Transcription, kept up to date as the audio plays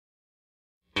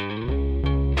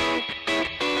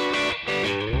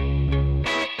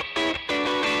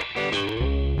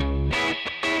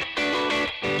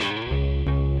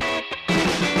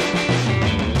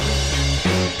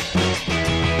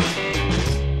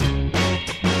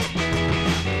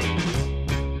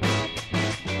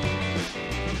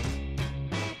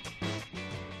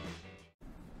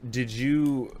did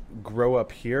you grow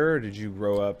up here, or did you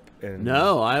grow up in...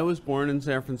 No, I was born in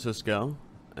San Francisco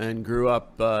and grew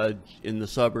up in the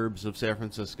suburbs of San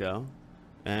Francisco,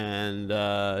 and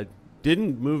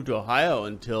didn't move to Ohio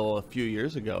until a few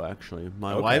years ago, actually.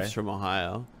 My wife's from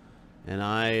Ohio, and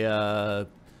I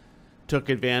took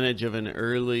advantage of an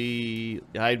early...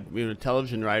 I'd been a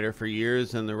television writer for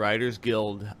years, and the Writers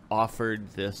Guild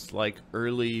offered this like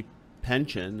early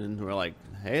pension, and we're like,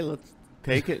 hey, let's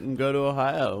take it and go to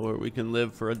Ohio where we can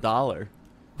live for $1.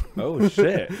 Oh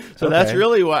shit! So that's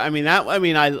really why. I mean,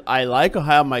 I like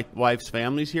Ohio. My wife's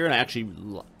family's here, and I actually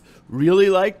really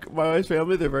like my wife's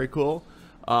family. They're very cool.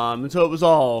 And so it was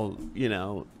all, you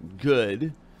know,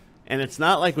 good. And it's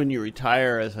not like when you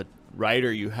retire as a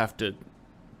writer, you have to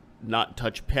not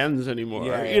touch pens anymore.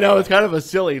 Yeah, you know, it's kind of a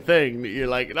silly thing. You're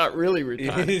like not really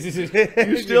retired.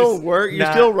 You still work. You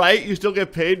still write. You still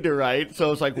get paid to write.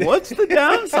 So it's like, what's the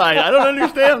downside? I don't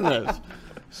understand this.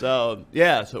 So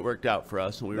yeah, so it worked out for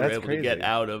us, and we were able to get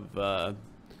out of,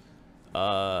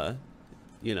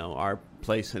 you know, our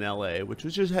place in LA, which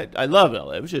was just, I love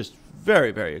LA. It was just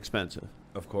very, very expensive.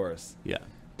 Of course. Yeah.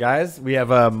 Guys, we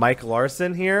have Mike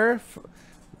Larsen here,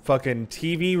 fucking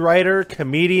TV writer,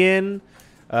 comedian.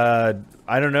 I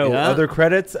don't know, other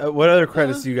credits. What other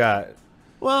credits you got?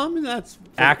 Well, I mean, that's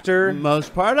actor. For the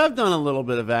most part, I've done a little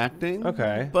bit of acting.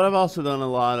 Okay. But I've also done a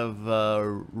lot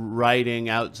of writing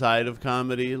outside of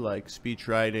comedy, like speech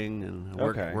writing, and I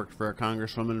worked for a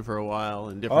congresswoman for a while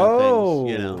and different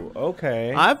things. You know.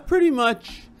 Okay.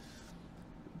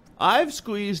 I've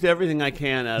squeezed everything I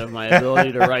can out of my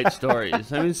ability to write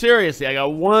stories. I mean, seriously, I got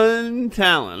one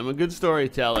talent. I'm a good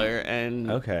storyteller,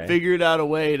 and figured out a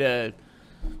way to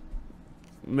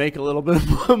make a little bit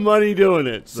of money doing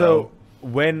it. So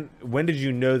when did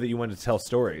you know that you wanted to tell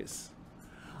stories?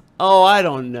 Oh, I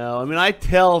don't know. I mean, I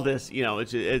tell this, you know,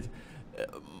 it's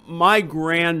my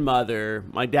grandmother,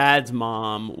 my dad's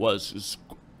mom, was this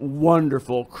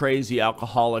wonderful, crazy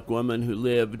alcoholic woman who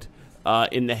lived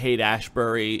in the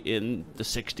Haight-Ashbury in the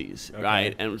 60s,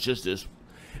 right? And it was just this,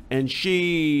 and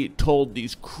she told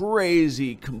these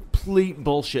crazy, complete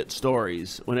bullshit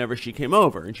stories whenever she came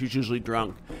over, and she was usually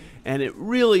drunk. And it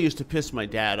really used to piss my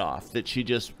dad off that she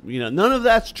just, you know, none of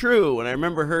that's true. And I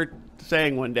remember her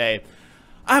saying one day,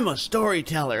 I'm a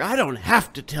storyteller. I don't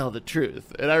have to tell the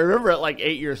truth. And I remember at like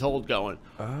 8 years old going,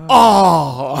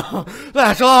 oh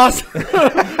that's awesome.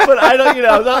 But I don't, you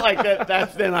know, not like that.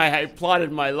 That's then I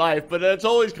plotted my life. But it's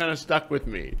always kind of stuck with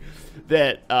me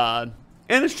that, and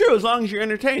it's true as long as you're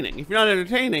entertaining. If you're not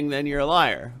entertaining, then you're a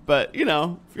liar. But, you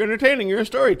know, if you're entertaining, you're a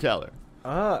storyteller.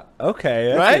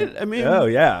 Okay. Right? I mean, oh,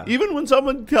 yeah. Even when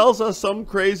someone tells us some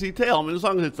crazy tale, I mean, as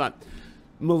long as it's not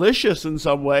malicious in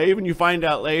some way, even you find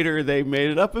out later they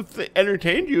made it up, if they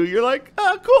entertained you, you're like,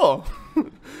 oh, cool.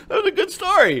 That was a good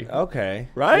story. Okay.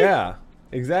 Right? Yeah,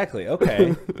 exactly.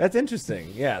 Okay. That's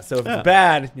interesting. Yeah, so if it's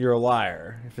bad, you're a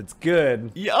liar. If it's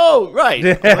good... Oh, right.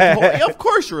 Of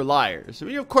course we're liars. I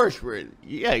mean, of course we're...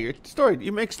 Yeah, your story,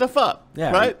 you make stuff up.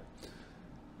 Yeah. Right?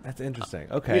 That's interesting.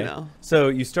 Okay. You know. So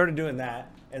you started doing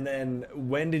that, and then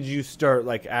when did you start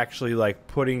like actually like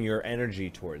putting your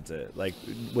energy towards it? Like,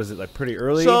 was it like pretty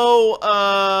early? So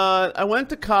I went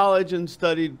to college and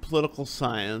studied political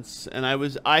science, and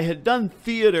I had done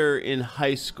theater in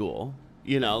high school,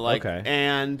 you know, like,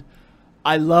 and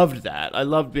I loved that. I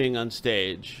loved being on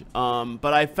stage.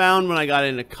 But I found when I got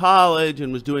into college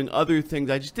and was doing other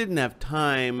things, I just didn't have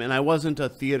time, and I wasn't a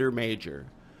theater major.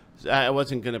 I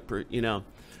wasn't going to, you know.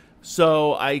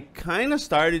 So I kind of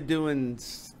started doing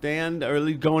going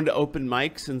to open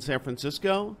mics in San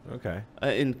Francisco. Okay.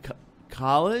 In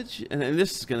college, and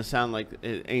this is going to sound like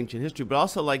ancient history, but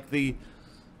also like the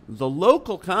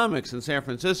local comics in San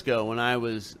Francisco when I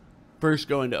was first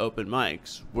going to open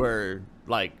mics were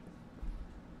like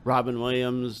Robin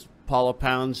Williams, Paula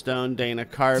Poundstone, Dana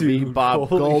Carvey, Bob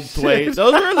Goldthwait.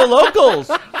 Those are the locals.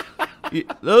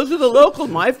 Those are the locals.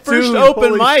 My first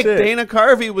open mic, Dana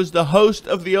Carvey was the host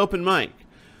of the open mic.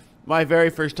 My very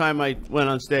first time I went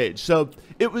on stage. So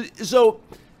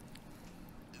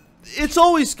it's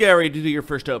always scary to do your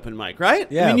first open mic,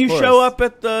 right? Yeah, I mean, you show up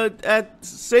at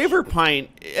Savor Pint.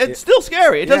 It's still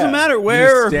scary. It doesn't matter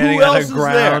where or who else is there.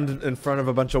 Standing on the ground in front of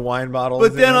a bunch of wine bottles.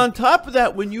 But then on top of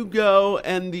that, when you go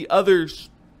and the others,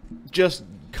 just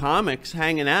comics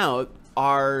hanging out,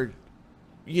 are,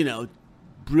 you know,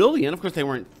 brilliant. Of course, they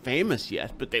weren't famous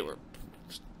yet, but they were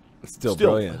still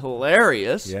brilliant,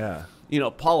 hilarious. Yeah. You know,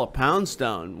 Paula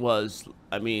Poundstone was,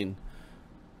 I mean,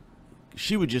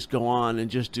 she would just go on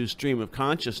and just do stream of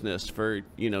consciousness for,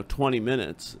 you know, 20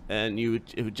 minutes, and it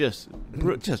would just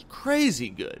crazy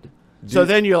good. So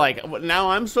then you're like, now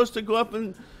I'm supposed to go up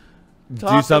and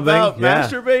talk about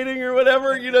masturbating or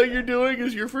whatever, you're doing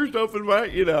is your first open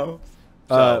mic, So.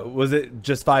 Was it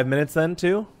just 5 minutes then,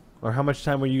 too? Or how much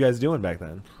time were you guys doing back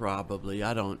then? Probably.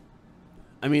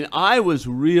 I was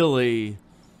really...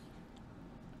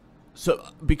 So,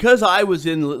 because I was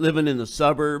living in the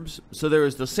suburbs, so there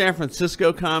was the San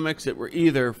Francisco comics that were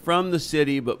either from the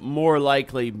city, but more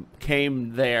likely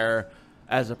came there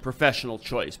as a professional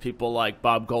choice. People like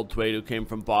Bob Goldthwait, who came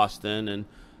from Boston, and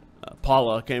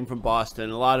Paula came from Boston.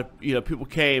 A lot of people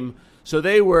came, so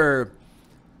they were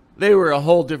a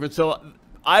whole different. So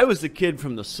I was the kid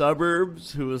from the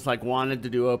suburbs who was like wanted to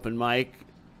do open mic,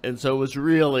 and so it was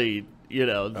really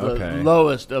the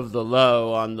lowest of the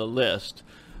low on the list.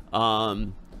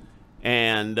 So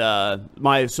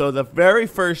the very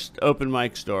first open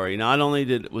mic story, not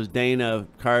only was Dana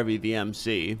Carvey the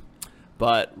MC,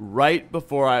 but right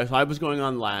before I was going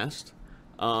on last,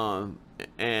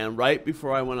 and right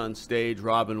before I went on stage,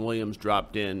 Robin Williams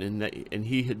dropped in, and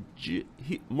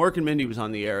Mork and Mindy was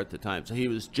on the air at the time, so he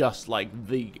was just like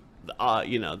the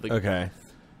okay.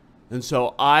 And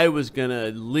so I was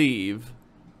gonna leave.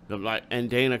 And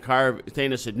Dana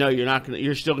said, "No, you're not gonna.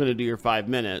 You're still gonna do your 5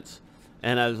 minutes."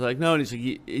 And I was like, "No." And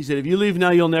he said, "If you leave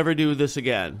now, you'll never do this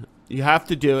again. You have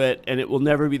to do it, and it will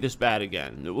never be this bad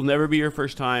again. It will never be your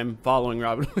first time following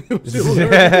Robin Williams. It will never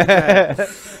be this bad."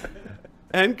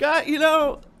 And God,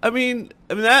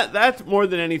 that's more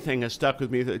than anything has stuck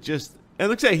with me. That and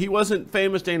let's say he wasn't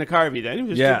famous Dana Carvey then. He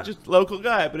was just a local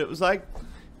guy, but it was like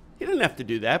he didn't have to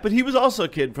do that. But he was also a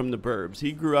kid from the burbs.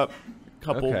 He grew up a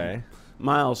couple.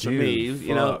 Miles from me,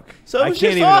 So I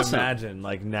can't even imagine,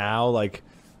 like now, like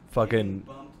fucking.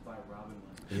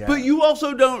 Yeah. But you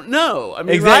also don't know.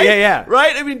 Exactly, right? Yeah.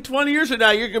 Right? 20 years from now,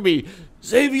 you're gonna be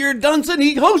Xavier Dunson.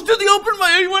 He hosted the open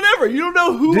mic, whatever. You don't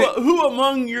know who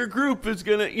among your group is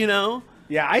gonna, Yeah,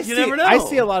 never know. I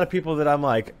see a lot of people that I'm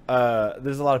like,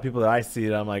 there's a lot of people that I see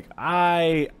that I'm like,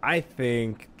 I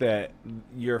think that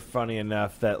you're funny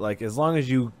enough that like as long as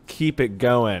you keep it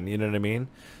going, you know what I mean?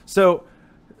 So.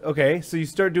 Okay, so you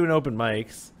start doing open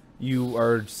mics. You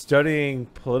are studying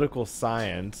political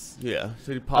science. Yeah,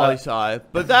 studied poli-sci.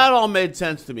 But that all made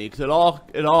sense to me because it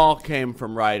all came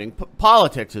from writing.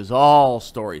 Politics is all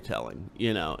storytelling.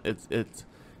 So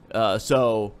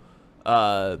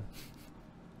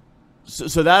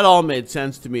that all made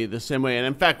sense to me the same way. And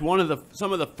in fact,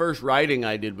 some of the first writing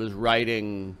I did was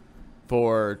writing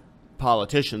for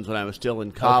politicians when I was still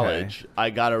in college. Okay.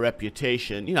 I got a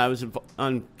reputation. I was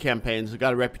on campaigns. I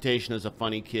got a reputation as a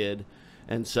funny kid.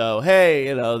 And so,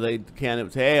 hey, they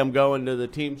can't say, hey, I'm going to the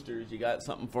Teamsters. You got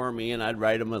something for me? And I'd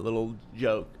write them a little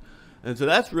joke. And so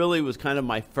that's really was kind of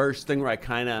my first thing where I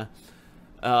kind of,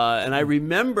 and I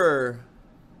remember,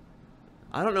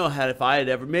 I don't know if I had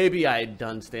ever, maybe I had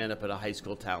done stand-up at a high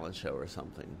school talent show or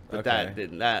something. But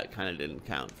that kind of didn't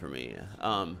count for me.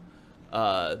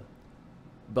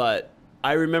 But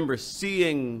I remember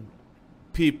seeing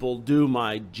people do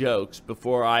my jokes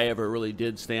before I ever really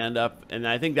did stand up, and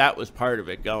I think that was part of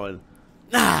it. Going,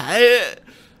 I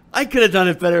could have done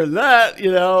it better than that,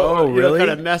 Oh, really?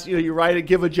 Kind of mess. You write it,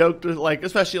 give a joke to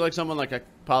especially like someone like a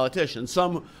politician.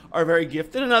 Some are very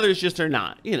gifted, and others just are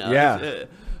not. Yeah.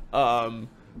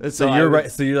 So you're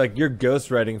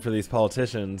ghostwriting for these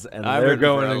politicians, and they're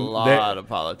going for a lot of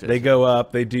politicians. They go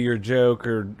up, they do your joke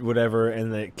or whatever,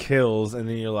 and it kills, and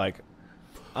then you're like,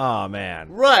 oh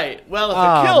man. Right. Well, if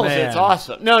it kills, it's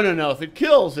awesome. No. If it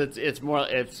kills, it's more.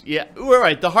 We're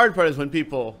right. The hard part is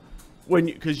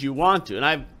because you want to, and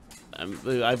I've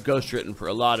ghostwritten for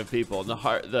a lot of people. And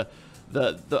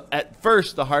at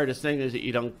first the hardest thing is that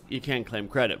you can't claim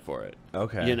credit for it.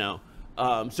 Okay.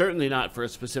 Certainly not for a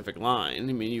specific line.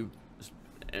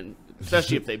 And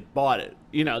especially if they bought it.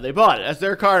 They bought it. That's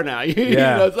their car now.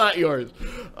 It's not yours.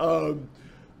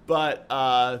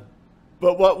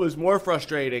 But what was more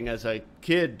frustrating as a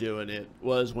kid doing it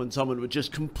was when someone would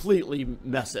just completely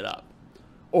mess it up.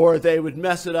 Or they would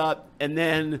mess it up and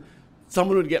then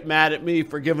someone would get mad at me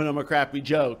for giving them a crappy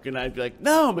joke. And I'd be like,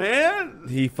 no, man.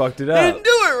 He fucked it up. He didn't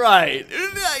do it right.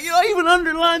 I even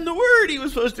underlined the word he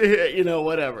was supposed to hit,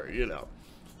 whatever.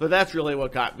 But that's really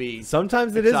what got me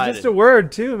Sometimes it excited. is just a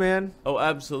word, too, man. Oh,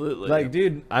 absolutely. Like,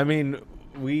 dude,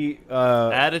 we...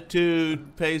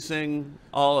 attitude, pacing,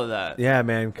 all of that. Yeah,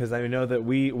 man, because I know that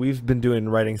we've been doing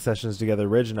writing sessions together,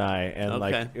 Ridge and I, and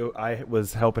I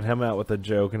was helping him out with a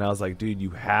joke, and I was like, dude,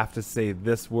 you have to say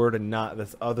this word and not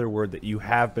this other word that you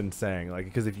have been saying,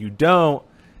 because if you don't,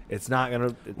 it's not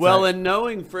gonna. And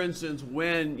knowing, for instance,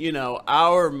 when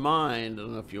our mind, I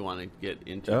don't know if you want to get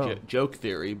into joke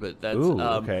theory, but that's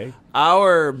okay.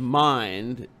 Our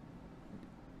mind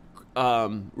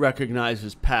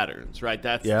recognizes patterns, right?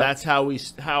 That's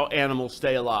how animals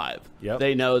stay alive. Yep.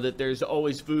 They know that there's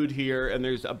always food here and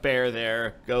there's a bear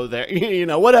there. Go there, you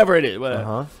know, whatever it is.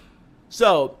 Whatever.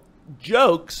 So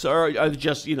jokes are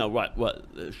just, you know, what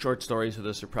short stories with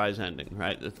a surprise ending,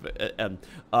 right?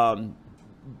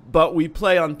 But we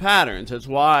play on patterns. That's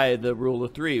why the rule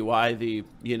of three. Why the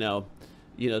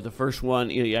the first one,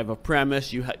 you have a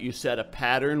premise, you set a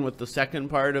pattern with the second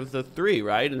part of the three,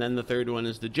 right? And then the third one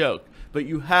is the joke. But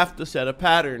you have to set a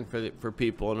pattern for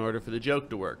people in order for the joke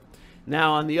to work.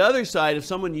 Now, on the other side, if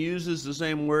someone uses the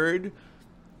same word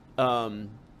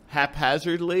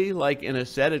haphazardly, like in a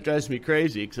set, it drives me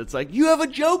crazy because it's like, you have a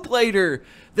joke later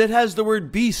that has the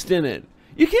word beast in it.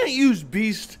 You can't use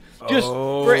beast just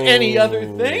for any other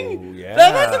thing. Yeah.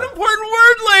 That's an important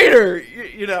word later,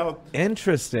 you know.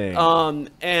 Interesting.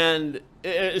 And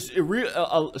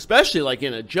especially like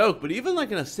in a joke, but even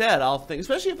like in a set, I'll think,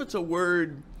 especially if it's a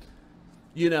word,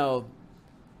 I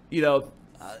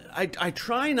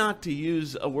try not to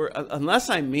use a word unless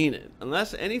I mean it.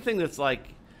 Unless anything that's like,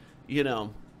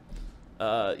 even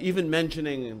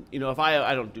mentioning, if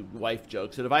I don't do wife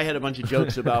jokes, and if I had a bunch of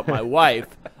jokes about my wife,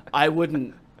 I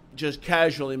wouldn't just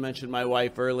casually mention my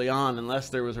wife early on unless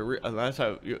there was a reason, like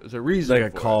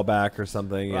a callback or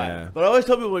something. Right. Yeah. But I always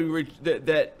tell people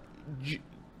that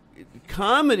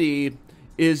comedy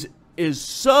is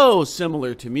so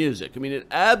similar to music. I mean, it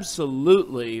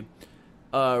absolutely.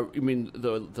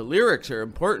 The lyrics are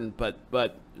important, but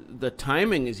the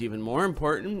timing is even more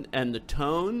important, and the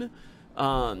tone,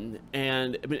 and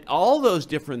I mean all those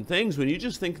different things. When you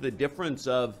just think of the difference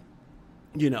of,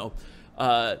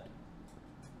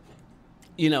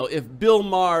 if Bill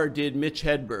Maher did Mitch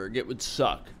Hedberg, it would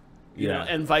suck. You know,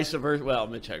 and vice versa. Well,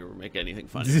 Mitch Hedberg would make anything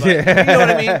funny. But, you know what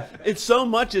I mean? It's so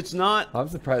much. It's not. I'm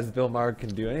surprised Bill Maher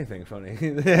can do anything funny.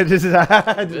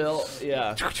 Bill,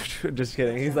 yeah. Just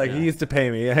kidding. He's like, he used to pay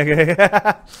me.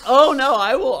 Oh no,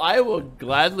 I will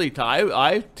gladly.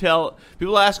 I tell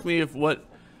people ask me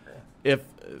if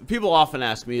people often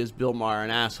ask me, is Bill Maher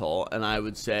an asshole? And I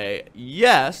would say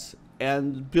yes,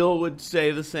 and Bill would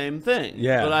say the same thing.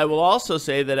 Yeah. But I will also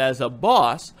say that as a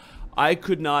boss, I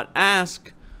could not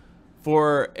ask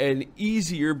for an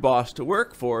easier boss to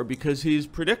work for because he's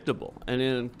predictable. And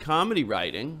in comedy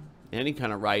writing, any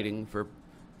kind of writing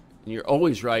you're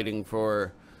always writing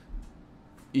for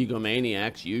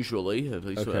egomaniacs, usually, at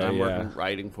least what I'm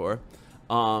writing for.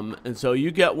 And so you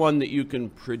get one that you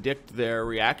can predict their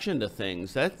reaction to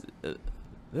things. That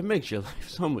makes your life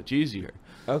so much easier.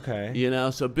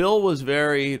 Okay. So Bill was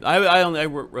very. I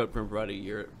wrote for about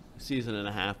a season and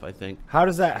a half, I think. How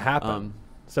does that happen?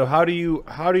 So how do you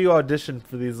audition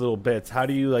for these little bits? How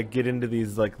do you get into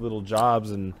these little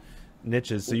jobs and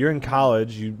niches? So you're in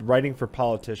college, you're writing for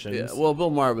politicians. Yeah, well, Bill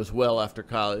Maher was well after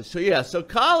college. So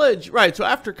college, right? So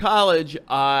after college,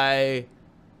 I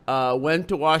went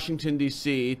to Washington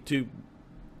D.C. to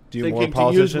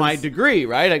use my degree.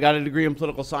 Right, I got a degree in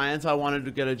political science. I wanted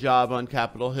to get a job on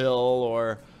Capitol Hill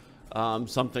or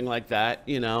something like that,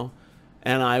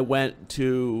 And I went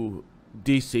to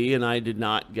DC, and I did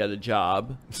not get a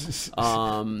job.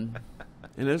 And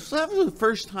that was the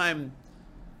first time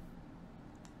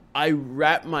I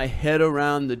wrapped my head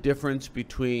around the difference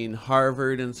between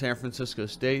Harvard and San Francisco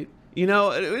State. In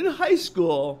high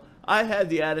school, I had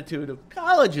the attitude of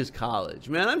college is college,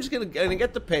 man. I'm just gonna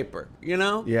get the paper,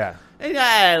 Yeah. And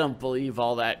I don't believe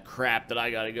all that crap that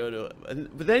I got to go to.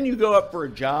 But then you go up for a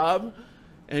job,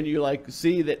 and you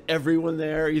see that everyone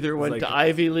there either went to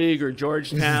Ivy League or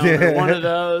Georgetown or one of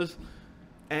those,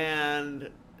 and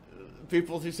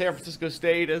people through San Francisco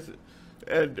State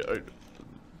I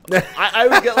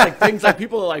would get things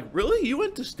people are like, really? You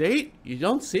went to State? You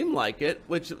don't seem like it,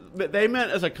 which they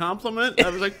meant as a compliment. I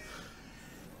was like,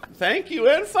 thank you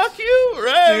and fuck you,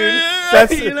 right?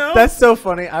 Dude, that's so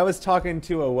funny. I was talking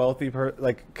to a wealthy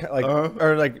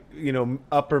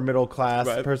upper middle class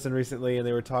person recently, and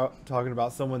they were talking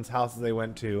about someone's house that they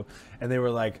went to, and they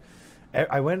were like,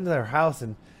 I went into their house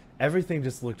and everything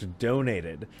just looked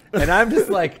donated, and I'm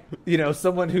just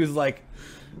someone who's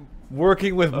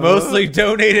working with mostly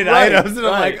donated items, and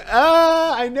I'm like,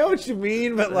 I know what you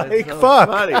mean, but so fuck.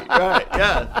 Funny. Right,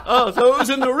 yeah. Oh, so it was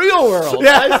in the real world.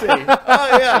 Yeah. I see.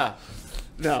 Oh, yeah.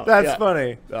 No, that's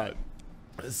funny. Right.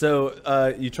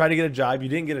 So you tried to get a job. You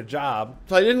didn't get a job.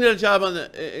 So I didn't get a job on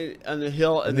the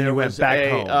Hill, and then you went back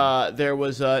home. There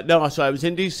was no. So I was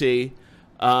in D.C.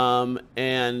 And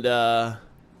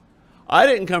I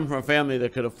didn't come from a family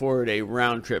that could afford a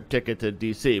round-trip ticket to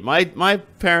D.C. My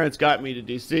parents got me to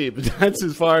D.C., but that's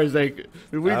as far as they could.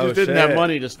 We just didn't have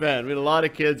money to spend. We had a lot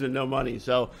of kids and no money.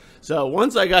 So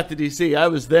once I got to D.C., I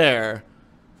was there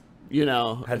You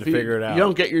know, had to figure it out. You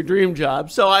don't get your dream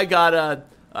job. So I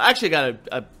actually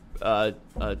got a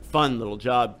fun little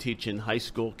job teaching high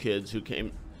school kids who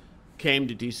came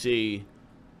to DC,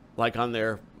 like on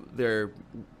their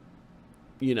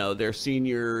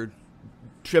senior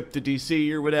trip to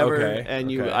DC or whatever. Okay, and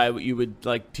you would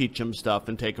like teach them stuff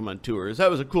and take them on tours. That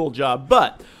was a cool job.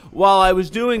 But while I was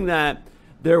doing that,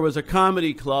 there was a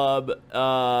comedy club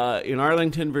in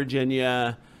Arlington,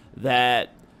 Virginia that.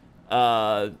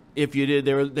 If you did,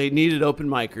 they needed open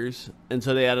micers, and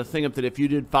so they had a thing up that if you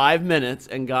did 5 minutes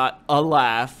and got a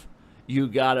laugh, you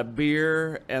got a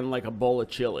beer and like a bowl of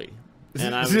chili.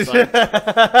 And I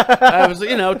was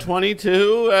like,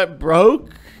 22, broke,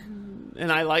 and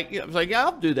I was like, yeah,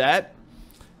 I'll do that.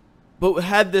 But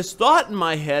had this thought in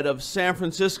my head of San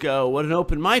Francisco, what an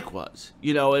open mic was,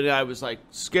 and I was like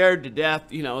scared to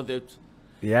death,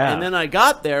 Yeah. And then I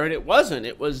got there, and it wasn't.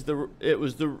 It was the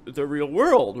real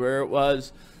world where it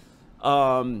was,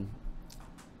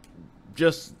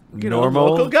 just normal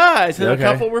local guys, and a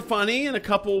couple were funny, and a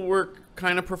couple were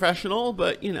kind of professional,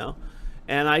 but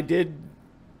and I did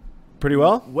pretty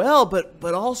well. Well,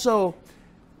 but also,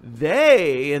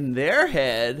 they in their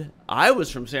head, I was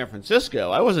from San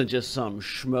Francisco. I wasn't just some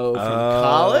schmo from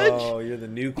college. Oh, you're the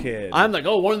new kid. I'm like,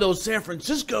 one of those San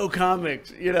Francisco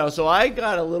comics, So I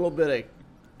got a little bit of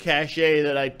cachet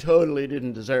that I totally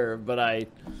didn't deserve, but I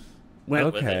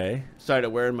went with it. Started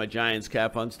wearing my Giants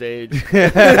cap on stage.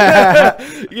 That's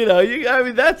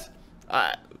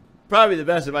probably the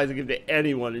best advice I give to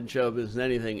anyone in show business.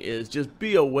 Anything is just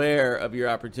be aware of your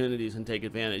opportunities and take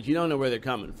advantage. You don't know where they're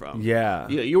coming from. Yeah.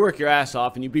 You work your ass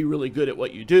off and you be really good at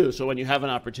what you do. So when you have an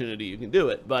opportunity, you can do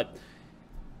it. But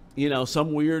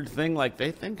some weird thing like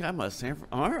they think I'm a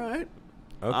all right.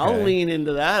 Okay. I'll lean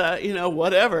into that.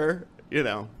 Whatever.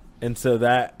 And so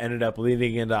that ended up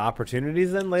leading into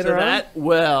opportunities then later on?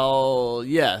 Well,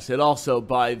 yes. It also,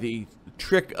 by the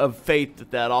trick of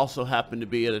fate, that also happened to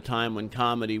be at a time when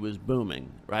comedy was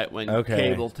booming, right? When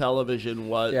cable television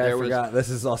was... Yeah, I forgot. This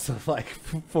is also like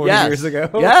 40 years ago.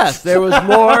 Yes, there was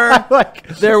more,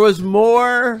 there was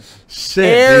more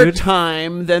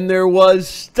airtime than there was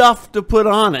stuff to put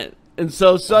on it. And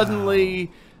so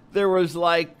suddenly there was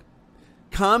like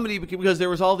comedy, because there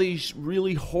was all these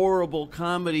really horrible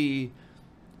comedy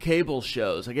cable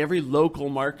shows. Like every local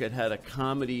market had a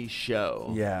comedy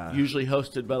show. Yeah. Usually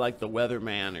hosted by like the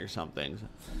Weatherman or something.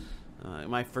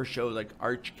 My first show was like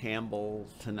Arch Campbell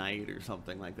Tonight or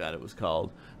something like that it was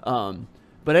called.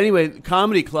 But anyway,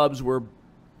 comedy clubs were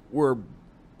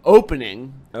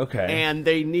opening. Okay. And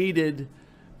they needed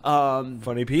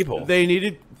funny people. They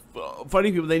needed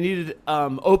funny people. They needed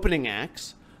opening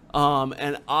acts.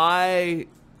 And I'm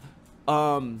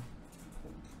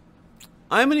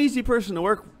an easy person to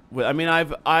work with. I mean,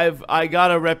 I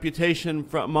got a reputation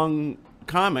among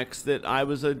comics that I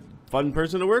was a fun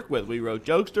person to work with. We wrote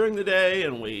jokes during the day,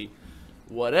 and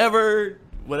whatever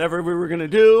we were gonna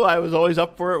do, I was always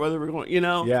up for it. Whether we were going,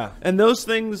 yeah. And those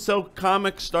things, so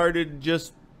comics started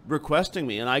just requesting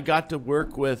me, and I got to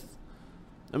work with.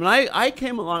 I mean, I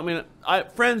came along. I mean,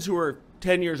 friends who were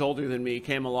 10 years older than me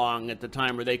came along at the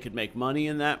time where they could make money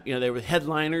in that. They were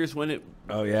headliners when it.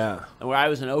 Oh yeah. Where I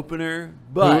was an opener,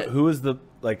 but who is the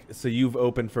So you've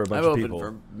opened for a bunch of people. I've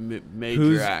opened for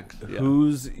major acts. Yeah.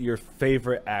 Who's your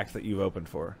favorite act that you've opened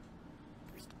for?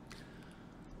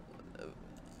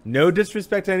 No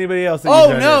disrespect to anybody else.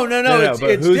 No.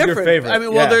 It's who's different. Your favorite? I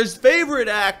mean, well, there's favorite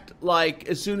act. Like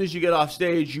as soon as you get off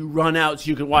stage, you run out so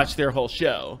you can watch their whole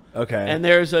show. Okay. And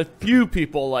there's a few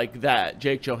people like that: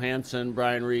 Jake Johansson,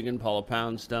 Brian Regan, Paula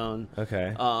Poundstone.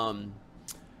 Okay.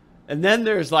 And then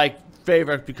there's like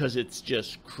favorite because it's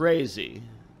just crazy,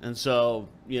 and so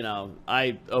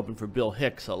I opened for Bill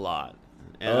Hicks a lot.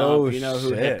 And if you know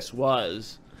who Hicks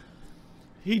was,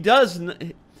 he does.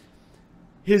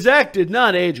 His act did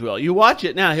not age well. You watch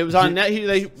it now. He was on net.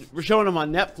 They were showing him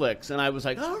on Netflix, and I was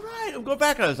like, "All right, I'll go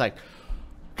back." And I was like,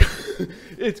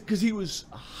 "It's because he was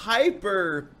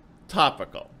hyper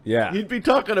topical. Yeah, he'd be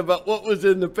talking about what was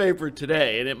in the paper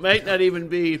today, and it might not even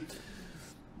be,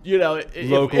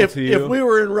 local to you. If we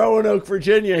were in Roanoke,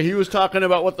 Virginia, he was talking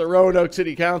about what the Roanoke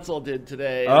City Council did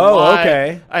today. Oh,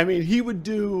 okay. I mean, he would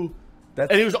do,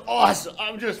 and he was awesome.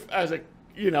 I'm just as a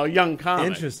young comic.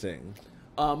 Interesting.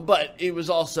 But it was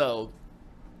also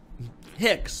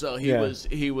Hicks, so he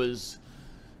was,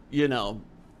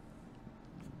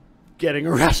 getting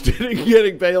arrested and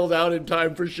getting bailed out in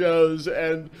time for shows,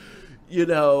 and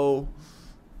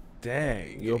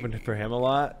Dang, you opened for him a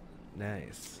lot.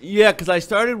 Nice. Yeah, because I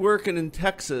started working in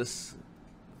Texas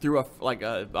through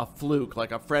a fluke.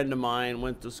 Like a friend of mine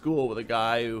went to school with a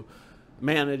guy who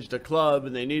managed a club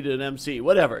and they needed an MC,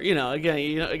 whatever. Again,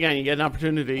 you get an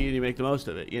opportunity and you make the most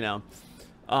of it.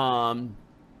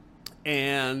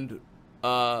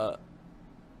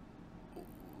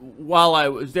 While I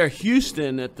was there,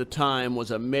 Houston at the time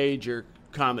was a major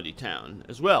comedy town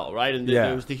as well, right? And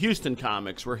there was the Houston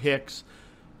comics were Hicks,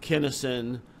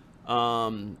 Kinnison,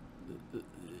 two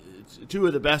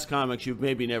of the best comics you've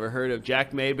maybe never heard of,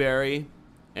 Jack Mayberry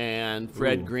and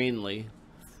Fred Greenlee.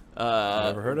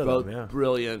 Never heard of both them, yeah.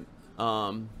 Brilliant.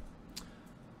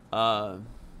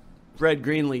 Fred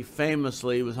Greenlee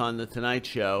famously was on The Tonight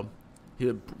Show. He's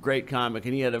a great comic,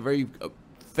 and he had a very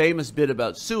famous bit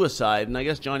about suicide, and I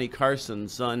guess Johnny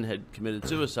Carson's son had committed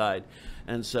suicide,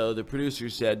 and so the producer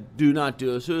said, do not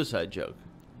do a suicide joke.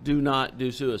 Do not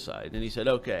do suicide. And he said,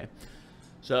 okay.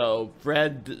 So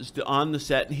Fred is on the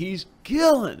set, and he's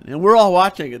killing, and we're all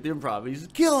watching at the Improv. He's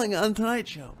killing on Tonight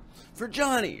Show for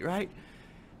Johnny, right?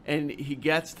 And he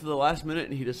gets to the last minute,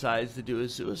 and he decides to do a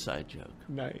suicide joke.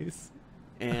 Nice.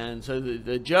 And so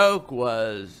the joke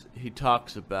was he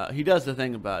does the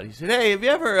thing about it. He said, "Hey, have you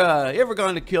ever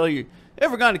gone to kill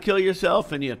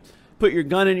yourself and you put your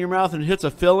gun in your mouth and it hits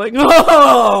a filling?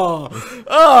 Oh,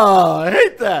 I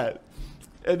hate that."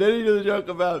 And then he did a joke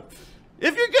about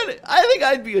I think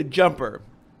I'd be a jumper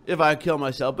if I kill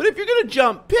myself, but if you're gonna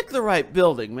jump, pick the right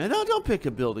building, man. Don't pick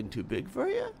a building too big for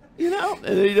you, And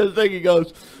then he does the thing. He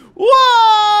goes, "Whoa!"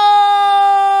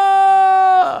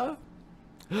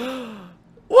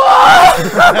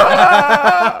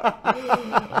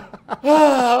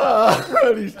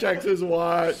 And he checks his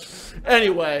watch.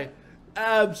 Anyway,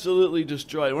 absolutely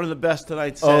destroyed. One of the best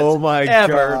Tonight sets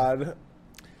ever. God.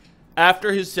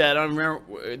 After his set, I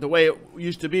remember the way it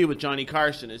used to be with Johnny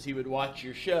Carson is he would watch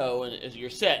your show and as your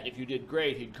set, if you did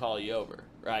great, he'd call you over,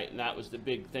 right? And that was the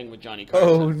big thing with Johnny Carson.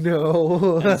 Oh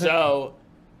no! And so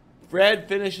Fred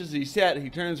finishes his set, he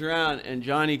turns around, and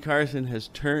Johnny Carson has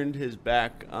turned his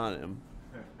back on him.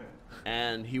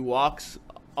 And he walks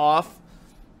off,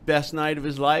 best night of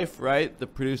his life, right? The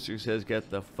producer says, "Get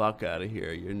the fuck out of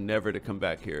here. You're never to come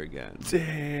back here again."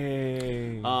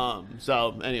 Dang.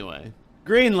 So anyway,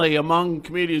 Greenlee, among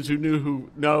comedians who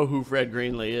know who Fred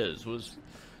Greenlee is, was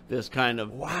this kind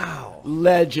of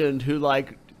legend who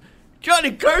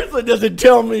Johnny Carson doesn't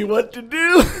tell me what to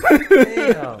do.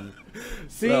 Damn.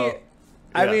 See,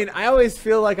 I mean, I always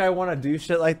feel like I want to do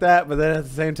shit like that, but then at the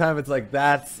same time, it's like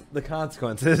that's the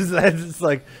consequences. It's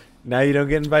like now you don't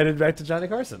get invited back to Johnny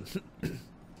Carson.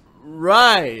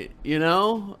 Right.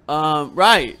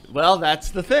 Right. Well,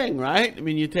 that's the thing, right? I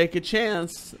mean, you take a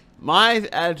chance. My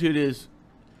attitude is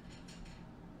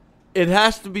it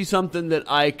has to be something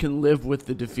that I can live with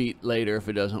the defeat later if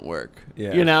it doesn't work.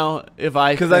 Yeah.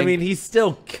 Because I mean, he's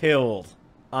still killed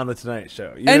on the Tonight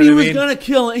Show. And he was gonna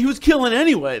kill. He was killing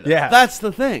anyway. Though. Yeah, that's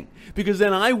the thing. Because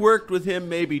then I worked with him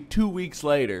maybe 2 weeks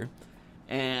later,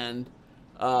 and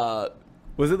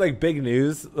was it like big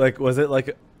news? Like, was it was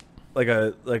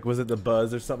it The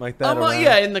Buzz or something like that?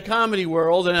 Yeah, in the comedy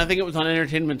world, and I think it was on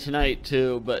Entertainment Tonight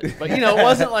too. But it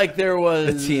wasn't like there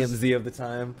was the TMZ of the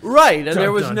time, right? And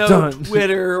there was no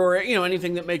Twitter or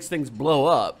anything that makes things blow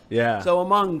up. Yeah. So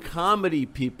among comedy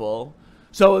people.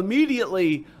 So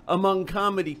immediately among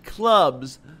comedy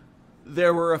clubs,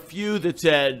 there were a few that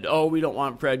said, "Oh, we don't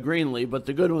want Fred Greenlee," but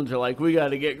the good ones are like, "We got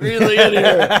to get Greenlee in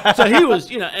here." So he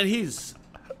was, and he is.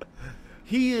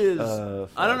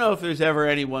 I don't know if there's ever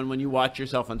anyone when you watch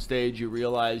yourself on stage, you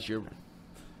realize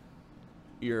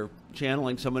you're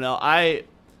channeling someone else.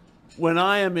 When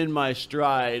I am in my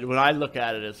stride, when I look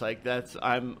at it, it's like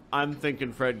I'm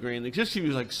thinking Fred Greenlee. Just he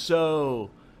was like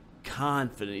so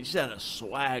confident. He just had a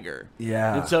swagger.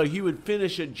 Yeah. And so he would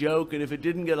finish a joke, and if it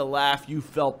didn't get a laugh, you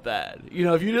felt bad. If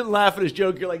you didn't laugh at his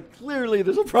joke, you're like, clearly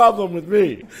there's a problem with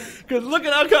me. Because look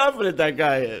at how confident that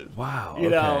guy is. Wow.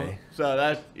 Okay. So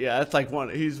that's like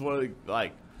he's one of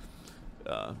the,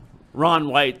 Ron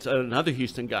White's another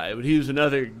Houston guy, but he was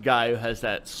another guy who has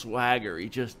that swagger. He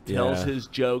just tells his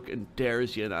joke and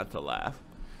dares you not to laugh.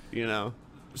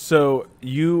 So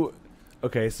you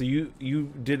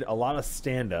did a lot of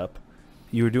stand-up.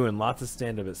 You were doing lots of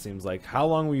stand-up, it seems like. How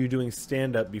long were you doing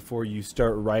stand-up before you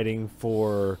start writing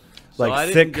for I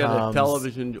didn't get a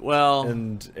television. Well,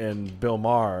 and Bill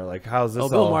Maher. Like, how's this?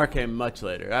 Bill Maher came much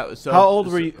later. That was how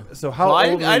old were you? So how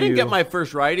old were you? I didn't get my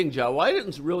first writing job. Well, I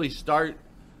didn't really start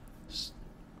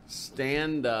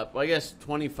stand-up. I guess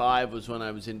 25 was when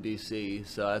I was in D.C.,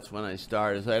 so that's when I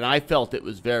started. And I felt it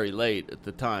was very late at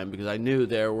the time because I knew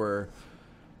there were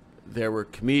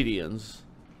comedians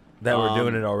that were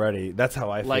doing it already. That's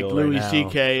how I feel like right Louis now.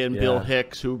 C.K. and Bill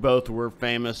Hicks, who both were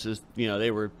famous as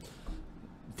they were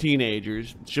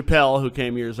teenagers. Chappelle, who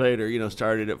came years later, you know,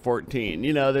 started at 14.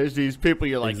 You know, there's these people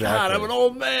you're like, God, I'm an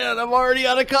old man. I'm already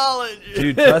out of college.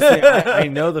 Dude, trust me, I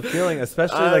know the feeling,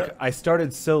 especially like I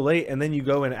started so late, and then you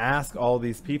go and ask all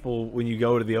these people when you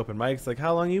go to the open mics, like,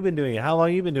 how long you been doing it? How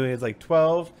long you been doing it? It's like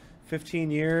 12,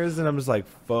 15 years, and I'm just like,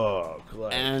 fuck.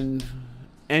 Like,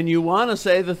 and you want to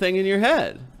say the thing in your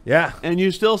head. Yeah. And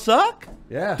you still suck?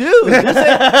 Yeah. Dude, dude, you're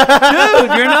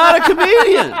not a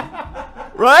comedian.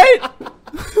 Right?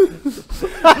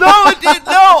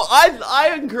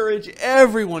 I encourage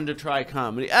everyone to try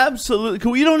comedy.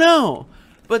 Absolutely. You don't know.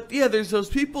 But yeah, there's those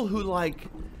people who like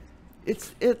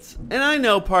it's and I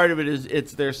know part of it is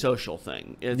it's their social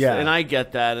thing. And I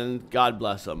get that, and God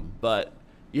bless them. But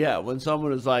yeah, when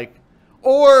someone is like,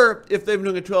 or if they've been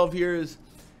doing it 12 years,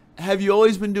 have you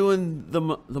always been doing the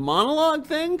monologue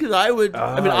thing? Because I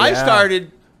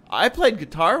played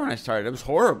guitar when I started. It was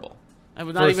horrible. I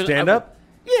was not even stand up.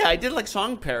 Yeah, I did like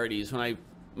song parodies when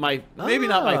maybe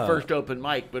not my first open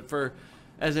mic, but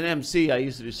as an MC, I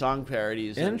used to do song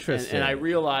parodies. Interesting. And I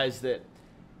realized that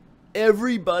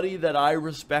everybody that I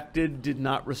respected did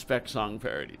not respect song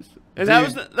parodies. And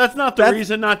that's not the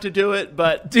reason not to do it,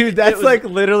 but dude, that's like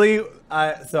literally.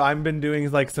 So I've been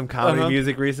doing like some comedy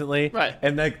music recently, right?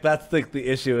 And like that's like the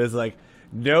issue is like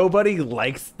nobody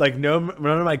likes none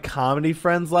of my comedy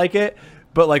friends like it,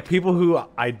 but like people who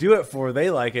I do it for, they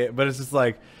like it. But it's just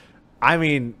like, I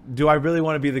mean, do I really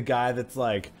want to be the guy that's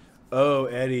like, oh,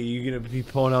 Eddie, you gonna be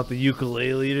pulling out the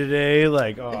ukulele today?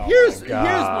 Like, oh, here's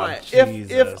my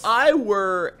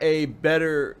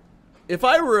if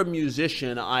I were a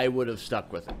musician, I would have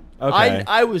stuck with it. Okay.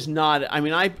 I was not. I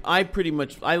mean, I pretty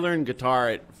much I learned guitar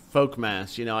at folk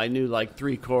mass. You know, I knew like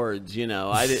 3 chords. You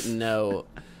know, I didn't know,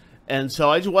 and so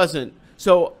I just wasn't.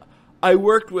 So I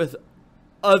worked with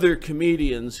other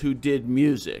comedians who did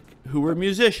music, who were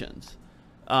musicians.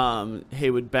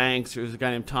 Haywood Banks. There's a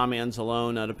guy named Tom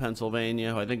Anzalone out of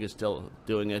Pennsylvania, who I think is still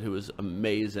doing it, who was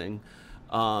amazing.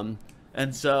 And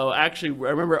so actually, I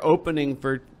remember opening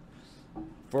for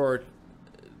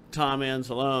Tom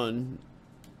Anzalone,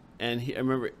 and I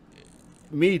remember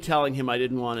me telling him I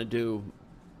didn't want to do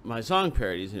my song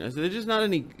parodies. And I said, they're just not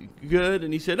any good.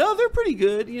 And he said, oh, they're pretty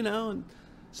good, you know. And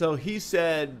so he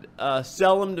said,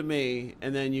 sell them to me,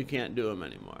 and then you can't do them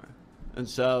anymore. And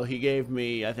so he gave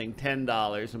me, I think,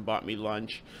 $10 and bought me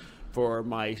lunch for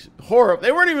my horror.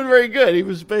 They weren't even very good. He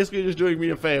was basically just doing me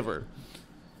a favor.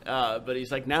 But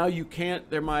he's like, now you can't.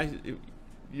 They're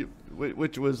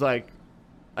which was like,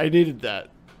 I needed that.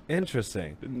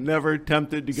 Interesting. Never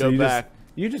tempted to go back.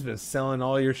 You've just been selling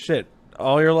all your shit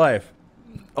all your life.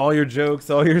 All your jokes,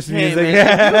 all your music. Hey,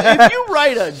 man, if you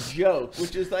write a joke,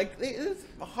 which is like, it's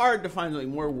hard to find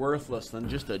something more worthless than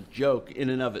just a joke in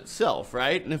and of itself,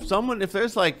 right? And if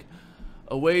there's like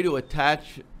a way to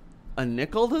attach a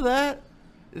nickel to that,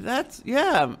 that's,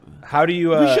 yeah. How do you,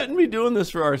 we shouldn't be doing this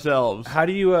for ourselves. How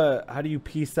do you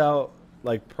piece out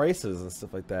like prices and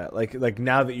stuff like that? Like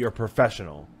now that you're a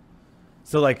professional.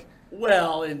 So like,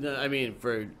 well, in the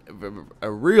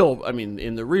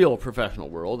real professional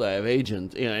world, I have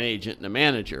agents, an agent and a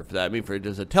manager for that. I mean,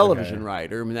 as a television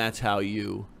writer, I mean, that's how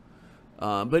you.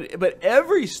 But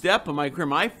every step of my career,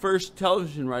 my first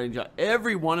television writing job,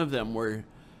 every one of them were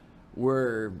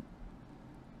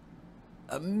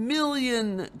a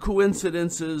million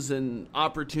coincidences and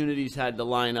opportunities had to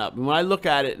line up. And when I look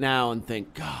at it now and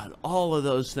think, God, all of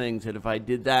those things, that if I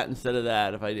did that instead of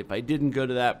that, if I didn't go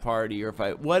to that party, or if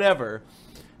I whatever.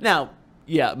 Now,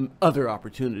 yeah, other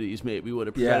opportunities maybe would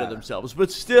have presented themselves,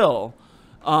 but still,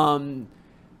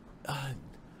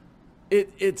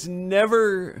 it's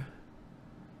never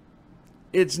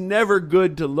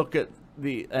good to look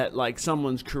at like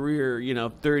someone's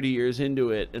career, 30 years into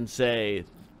it and say,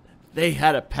 they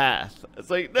had a path. It's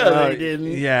like, no, they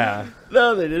didn't. Yeah.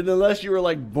 No, they didn't. Unless you were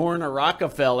like born a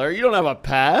Rockefeller, you don't have a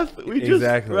path.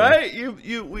 Exactly. Right?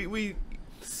 We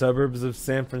suburbs of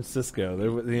San Francisco.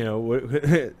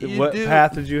 What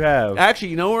path did you have? Actually,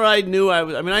 you know where I knew I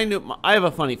was? I mean, I have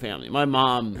a funny family. My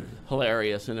mom,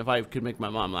 hilarious, and if I could make my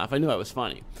mom laugh, I knew I was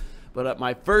funny. But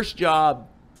my first job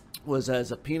was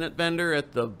as a peanut vendor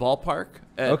at the ballpark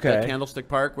at Candlestick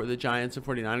Park, where the Giants and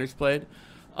 49ers played.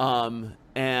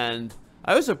 And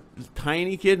I was a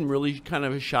tiny kid and really kind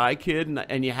of a shy kid,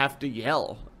 and you have to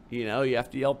yell, you have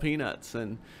to yell peanuts.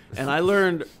 And I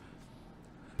learned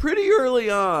pretty early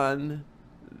on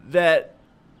that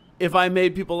if I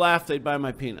made people laugh, they'd buy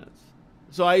my peanuts.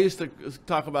 So I used to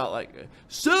talk about like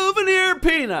souvenir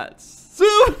peanuts,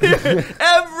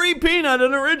 every peanut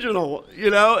an original,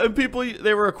 and people,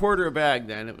 they were $0.25 a bag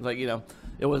then. It was like,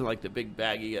 it wasn't like the big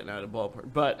bag you getting out of the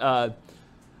ballpark,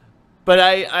 but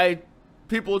I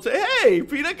people would say, "Hey,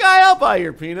 peanut guy, I'll buy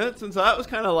your peanuts." And so that was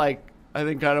kind of like, I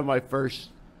think, kind of my first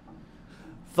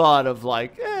thought of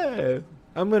like,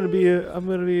 I'm gonna be a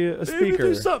speaker. Maybe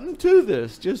there's something to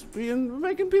this, just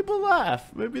making people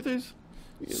laugh. Maybe there's.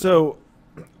 So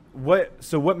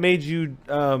what made you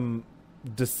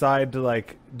decide to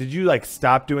like? Did you like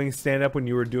stop doing stand up when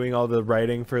you were doing all the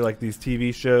writing for like these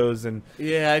TV shows and?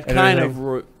 Yeah, it kind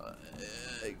of.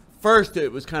 First,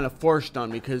 it was kind of forced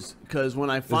on me because when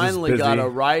I finally got a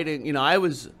writing, I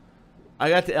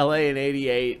got to LA in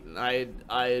 '88, and I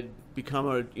had become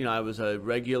I was a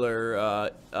regular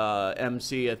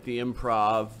MC at the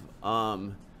Improv,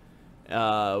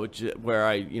 where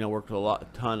I worked with a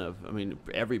ton of. I mean,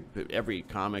 every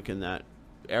comic in that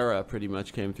era pretty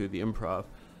much came through the Improv,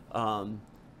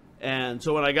 and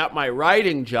so when I got my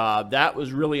writing job, that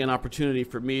was really an opportunity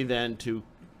for me then to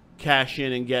cash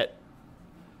in and get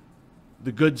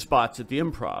the good spots at the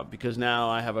Improv, because now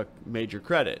I have a major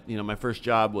credit. My first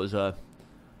job was a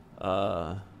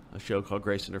show called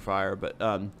Grace Under Fire, but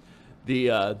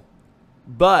the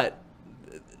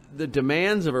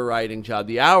demands of a writing job,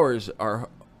 the hours are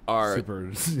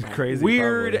super crazy,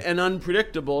 weird, probably. And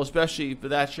unpredictable, especially for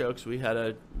that show, because we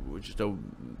had just a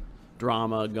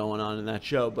drama going on in that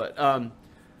show. But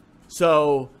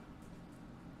so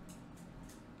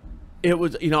it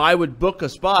was, I would book a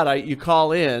spot. You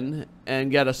call in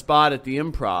and get a spot at the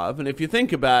Improv, and if you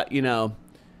think about,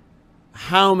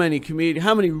 how many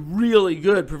really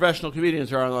good professional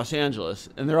comedians are in Los Angeles,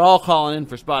 and they're all calling in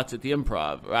for spots at the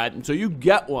Improv, right? And so you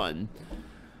get one,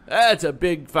 that's a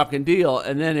big fucking deal.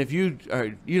 And then if you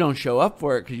don't show up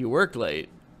for it because you work late,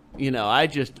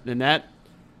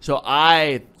 so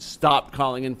I stopped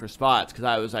calling in for spots because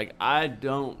I was like, I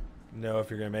don't know if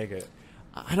you're gonna make it.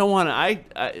 I don't want to.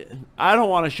 I don't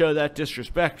want to show that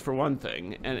disrespect, for one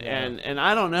thing, and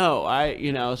I don't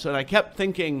know. So I kept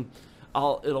thinking,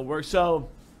 it'll work. So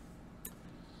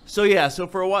yeah. So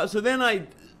for a while. So then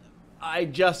I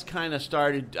just kind of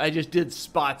started. I just did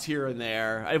spots here and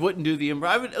there. I wouldn't do the Improv.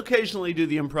 I would occasionally do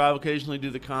the Improv. Occasionally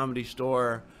do the Comedy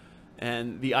Store,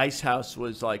 and the Ice House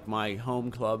was like my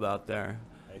home club out there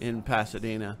in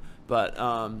Pasadena. But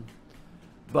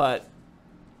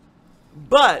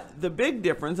the big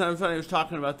difference, and I was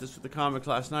talking about this with the comics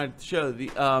last night at the show,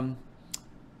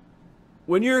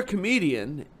 when you're a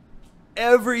comedian,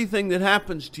 everything that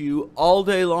happens to you all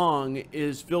day long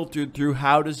is filtered through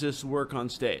how does this work on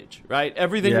stage, right?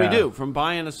 Everything we do, from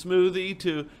buying a smoothie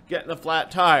to getting a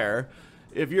flat tire,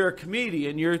 if you're a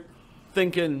comedian, you're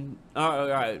thinking, all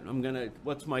right,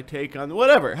 what's my take on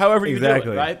whatever, however you do it,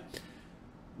 right?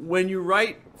 When you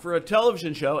write for a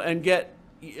television show and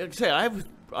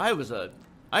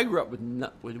I grew up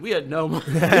we had no money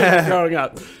growing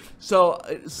up. So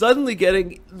suddenly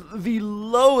getting the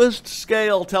lowest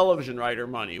scale television writer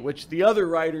money, which the other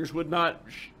writers would not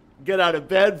get out of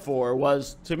bed for,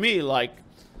 was to me like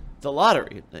the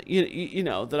lottery.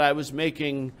 That I was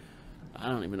making, I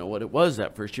don't even know what it was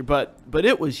that first year, but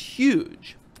it was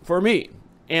huge for me.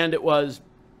 And it was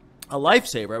a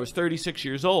lifesaver. I was 36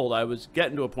 years old. I was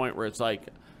getting to a point where it's like,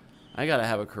 I got to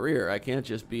have a career. I can't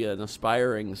just be an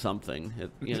aspiring something,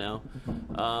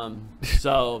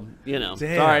 So, Damn.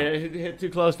 Sorry, I hit too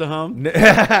close to home.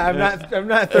 I'm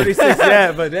not 36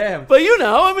 yet, but damn. But we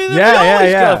always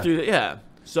go through that. Yeah.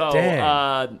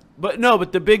 So,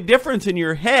 but the big difference in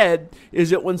your head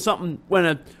is that when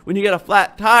you get a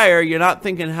flat tire, you're not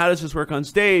thinking, how does this work on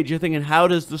stage? You're thinking, how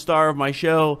does the star of my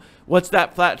show, what's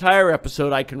that flat tire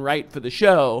episode I can write for the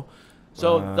show?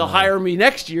 So they'll hire me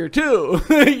next year too,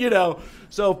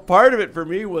 So part of it for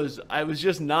me was I was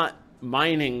just not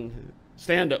mining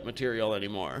stand-up material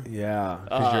anymore. Yeah,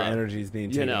 because your energy is being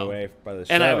taken away by the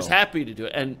show. And I was happy to do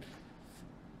it. And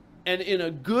in a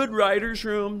good writer's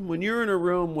room, when you're in a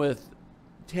room with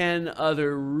 10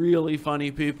 other really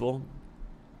funny people,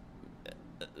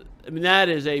 I mean, that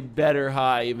is a better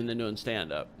high even than doing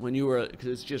stand-up. Because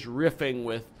it's just riffing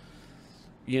with,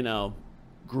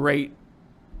 great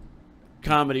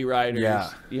comedy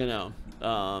writers,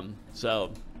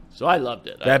 so I loved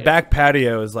it. That back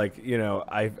patio is like,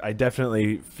 I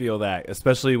definitely feel that,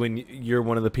 especially when you're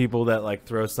one of the people that like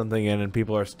throws something in and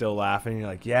people are still laughing. You're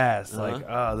like, yes, like,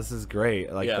 oh, this is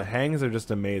great. Like the hangs are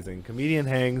just amazing. Comedian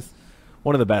hangs,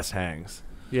 one of the best hangs.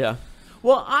 Yeah.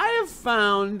 Well, I have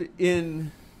found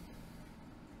in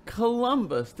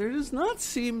Columbus, there does not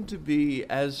seem to be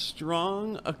as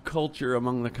strong a culture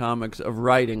among the comics of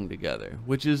writing together,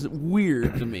 which is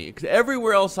weird to me. Because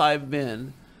everywhere else I've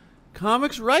been,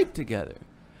 comics write together.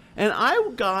 And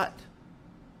I've gotten,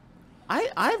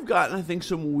 I think,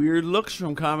 some weird looks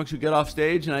from comics who get off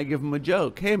stage and I give them a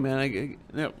joke. Hey, man,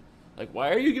 Like,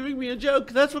 why are you giving me a joke?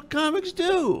 That's what comics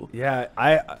do. Yeah,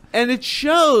 and it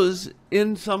shows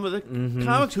in some of the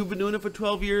comics who've been doing it for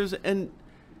 12 years and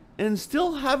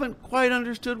still haven't quite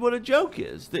understood what a joke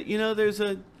is. That, you know, there's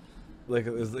a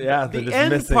the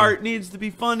end missing. part needs to be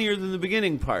funnier than the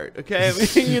beginning part. Okay, I mean,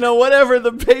 you know, whatever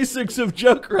the basics of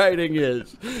joke writing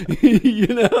is, you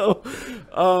know.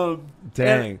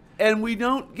 Dang. And we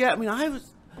don't get. I mean, I was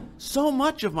so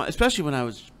much of my, especially when I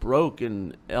was broke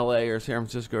in L.A. or San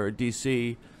Francisco or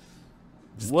D.C.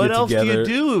 Just what else together.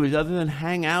 do you do other than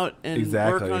hang out and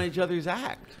work on each other's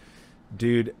act?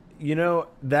 Dude, you know,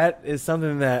 that is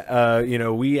something that, you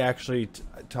know, we actually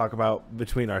talk about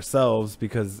between ourselves,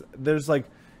 because there's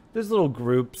little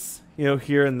groups, you know,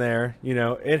 here and there, you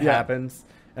know, it happens.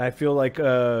 And I feel like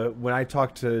when I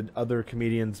talk to other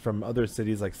comedians from other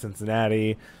cities like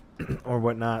Cincinnati or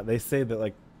whatnot, they say that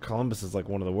like Columbus is like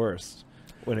one of the worst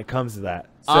when it comes to that.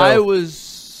 So, I was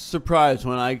surprised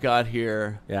when I got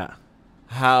here. Yeah.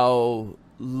 How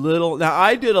little. Now,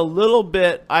 I did a little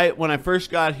bit. When I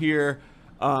first got here,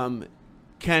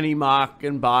 Kenny Mock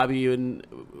and Bobby and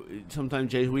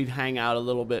sometimes Jay, we'd hang out a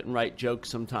little bit and write jokes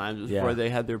sometimes before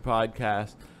they had their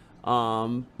podcast.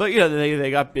 But, you know, they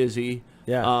got busy,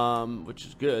 which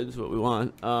is good. It's what we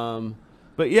want.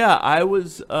 But, yeah, I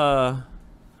was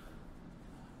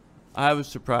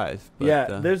surprised.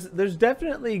 But, there's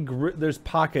definitely there's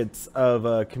pockets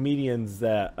of comedians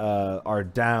that are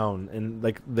down, and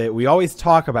like we always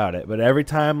talk about it, but every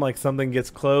time like something gets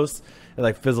close, it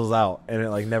like fizzles out and it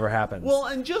like never happens. Well,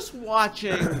 and just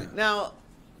watching now,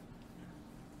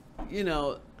 you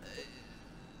know,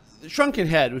 Shrunken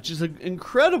Head, which is an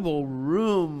incredible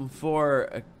room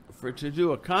to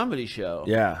do a comedy show.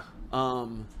 Yeah.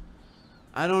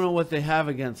 I don't know what they have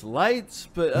against lights,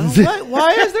 but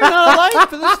why is there not a light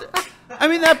for this? I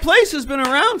mean, that place has been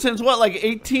around since what, like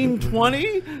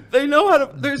 1820? They know how to.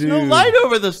 There's no light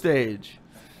over the stage.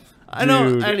 I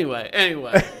know. Anyway,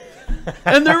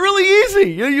 and they're really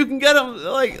easy. You can get them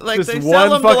like just they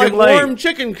sell them to like warm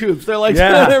chicken coops. They're like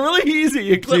they're really easy.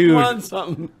 You clip them on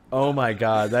something. Oh my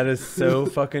god, that is so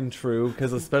fucking true.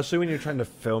 Because especially when you're trying to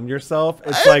film yourself,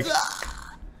 it's like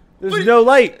there's no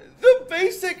light. The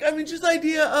basic, I mean, just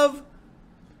idea of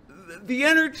the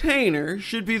entertainer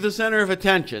should be the center of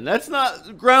attention. That's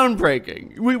not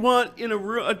groundbreaking. We want in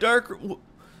a dark. Really,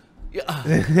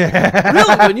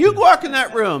 when you walk in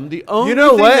that room, the only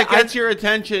thing that gets your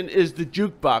attention is the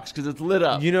jukebox because it's lit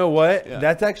up. You know what? Yeah.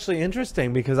 That's actually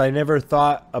interesting because I never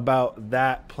thought about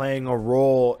that playing a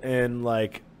role in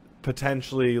like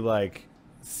potentially like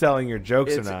selling your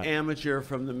jokes or not. It's amateur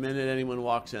from the minute anyone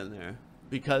walks in there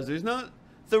because there's not.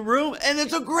 The room, and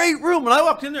it's a great room. When I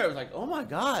walked in there, I was like, "Oh my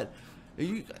god,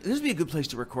 this would be a good place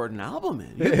to record an album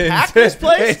in." You pack this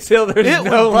place until there's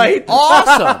no light.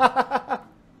 Awesome.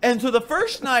 And so the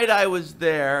first night I was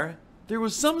there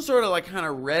was some sort of like kind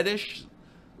of reddish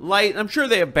light. I'm sure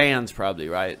they have bands, probably,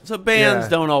 right? So bands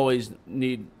don't always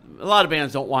need. A lot of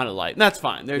bands don't want a light, and that's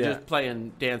fine. They're just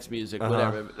playing dance music,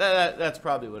 whatever. That's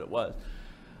probably what it was.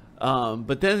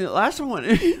 But then the last one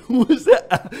was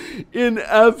in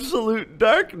absolute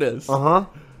darkness. But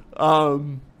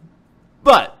no,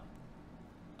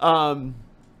 I'm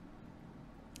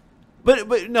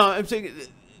saying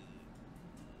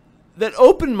that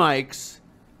open mics,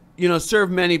 you know, serve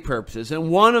many purposes,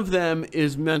 and one of them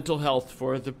is mental health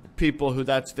for the people who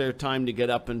that's their time to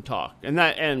get up and talk, and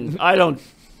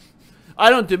I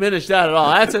don't diminish that at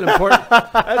all. That's an important.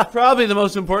 That's probably the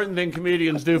most important thing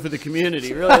comedians do for the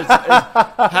community. Really, is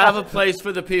have a place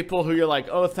for the people who you're like,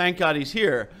 oh, thank God he's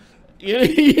here.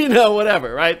 You know,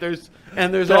 whatever, right? There's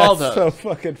all those. That's so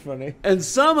fucking funny. And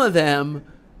some of them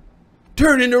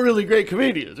turn into really great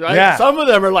comedians, right? Yeah. Some of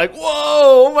them are like,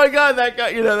 whoa, oh my God, that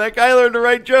guy learned to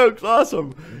write jokes.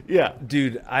 Awesome. Yeah,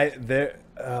 dude.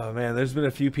 Oh man, there's been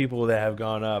a few people that have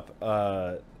gone up.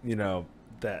 You know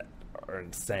that. Are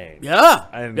insane.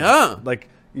 Yeah. Like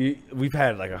we've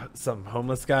had like some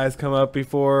homeless guys come up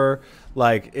before.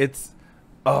 Like it's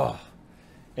and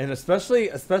especially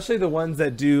the ones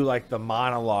that do like the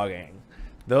monologuing.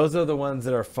 Those are the ones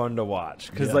that are fun to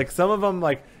watch because like some of them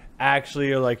like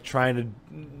actually are like trying to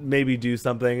maybe do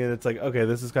something and it's like okay,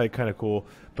 this is kind of cool.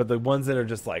 But the ones that are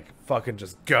just like fucking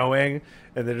just going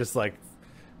and they're just like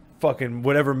fucking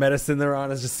whatever medicine they're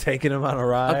on is just taking them on a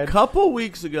ride. A couple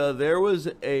weeks ago, there was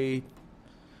a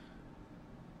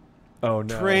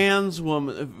trans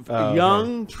woman, a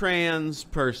young trans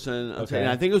person. Okay.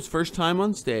 I think it was first time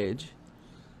on stage,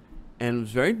 and was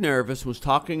very nervous. Was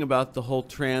talking about the whole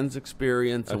trans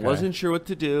experience and wasn't sure what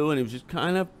to do, and he was just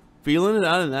kind of feeling it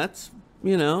out. And that's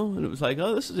and it was like,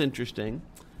 oh, this is interesting.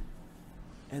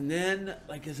 And then,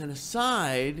 like as an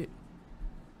aside,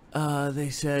 They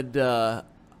said,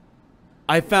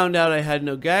 I found out I had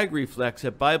no gag reflex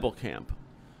at Bible camp.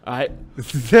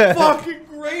 Fucking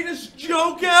greatest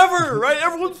joke ever, right?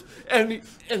 Everyone's and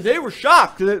they were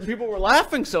shocked that people were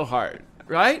laughing so hard,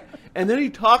 right? And then he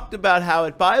talked about how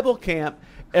at Bible camp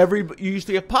you used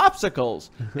to get popsicles,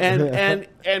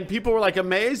 and people were like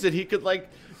amazed that he could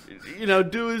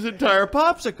do his entire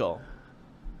popsicle.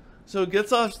 So he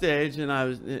gets off stage, and I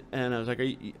was like,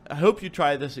 I hope you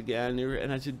try this again.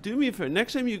 And I said, do me a favor,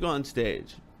 next time you go on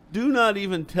stage, do not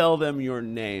even tell them your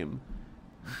name.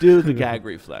 Do the gag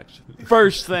reflex.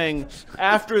 First thing,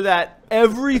 after that,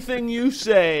 everything you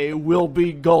say will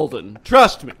be golden.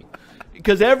 Trust me.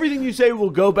 Because everything you say will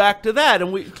go back to that.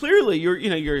 And clearly,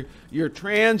 you're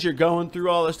trans, you're going through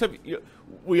all this stuff.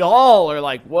 We all are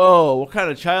like, whoa, what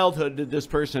kind of childhood did this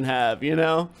person have,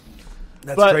 That's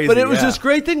crazy, but it was this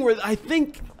great thing where I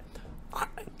think,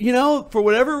 for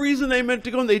whatever reason they meant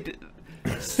to go, and they did.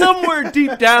 Somewhere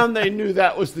deep down, they knew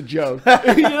that was the joke. They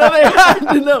had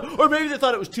to know, or maybe they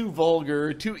thought it was too vulgar,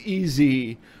 or too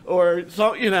easy, or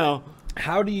so.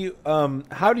 How do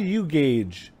you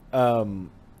gauge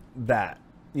that?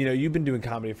 You've been doing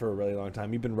comedy for a really long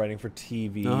time. You've been writing for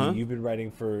TV. Uh-huh. You've been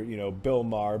writing for Bill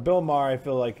Maher. Bill Maher, I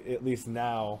feel like at least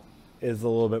now is a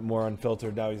little bit more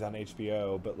unfiltered. Now he's on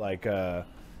HBO, but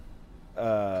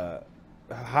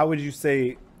how would you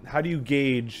say? How do you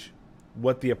gauge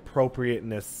what the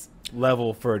appropriateness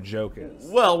level for a joke is?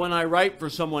 Well, when I write for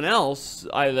someone else,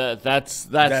 that's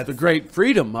the great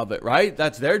freedom of it, right?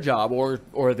 That's their job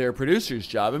or their producer's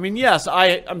job. I mean, yes,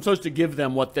 I'm supposed to give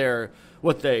them what they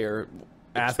are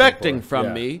expecting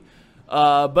from me.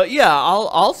 But yeah,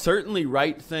 I'll certainly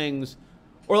write things,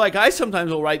 or I sometimes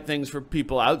will write things for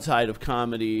people outside of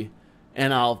comedy,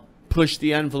 and I'll push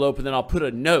the envelope, and then I'll put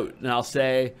a note, and I'll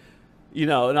say,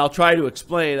 and I'll try to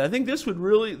explain, I think this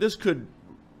could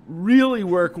really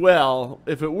work well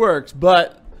if it works,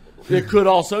 but it could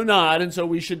also not, and so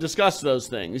we should discuss those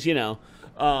things,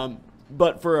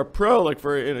 But for a pro,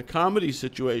 in a comedy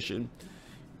situation,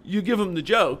 you give them the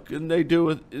joke, and they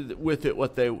do with it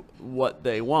what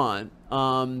they want.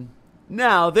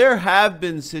 Now, there have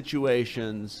been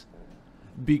situations,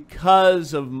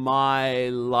 because of my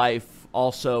life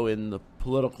also in the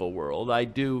political world,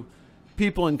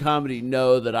 people in comedy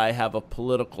know that I have a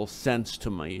political sense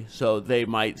to me, so they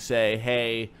might say,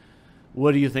 hey,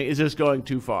 what do you think? Is this going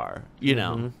too far?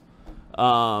 And,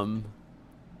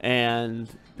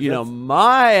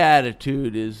 my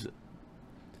attitude is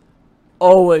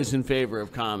always in favor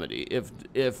of comedy.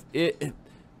 If it,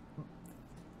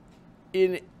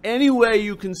 in any way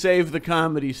you can save the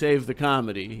comedy, save the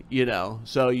comedy,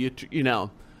 so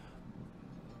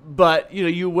but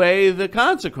you weigh the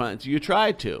consequence. You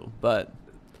try to, but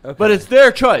it's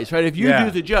their choice, right? If you do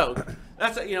the joke,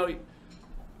 that's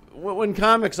when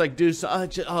comics do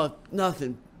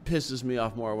nothing pisses me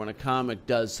off more when a comic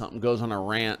does something, goes on a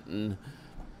rant and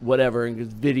whatever, and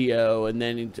gets video, and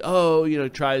then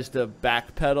tries to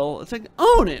backpedal. It's like,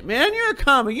 own it, man. You're a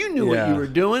comic. You knew what you were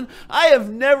doing. I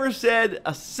have never said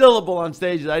a syllable on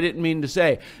stage that I didn't mean to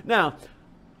say. Now,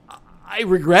 I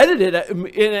regretted it,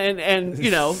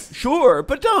 and sure,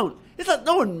 but don't. It's not.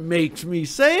 No one makes me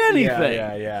say anything.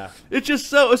 Yeah. It's just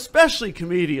so, especially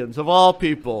comedians of all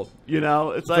people.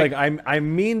 It's like I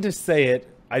mean to say it.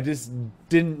 I just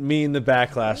didn't mean the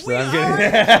backlash that I'm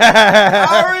getting.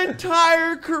 Our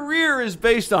entire career is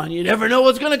based on you never know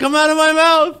what's going to come out of my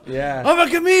mouth. Yeah. I'm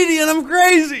a comedian. I'm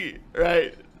crazy.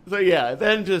 Right. So yeah.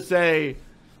 Then to say,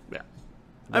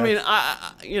 I mean,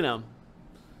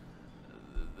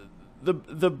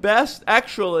 the best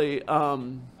actually.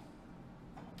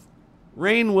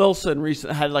 Rainn Wilson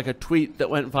recently had a tweet that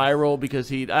went viral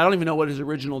because I don't even know what his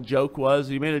original joke was.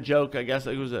 He made a joke, I guess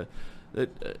it was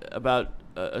about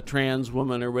a trans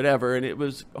woman or whatever, and it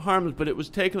was harmless, but it was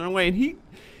taken away. And he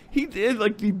did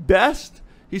the best.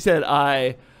 He said,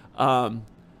 I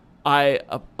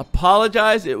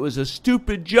apologize. It was a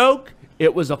stupid joke.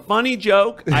 It was a funny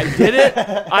joke. I did it.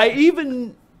 I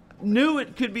even knew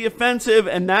it could be offensive,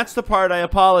 and that's the part I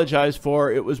apologize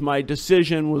for. It was my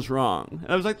decision was wrong.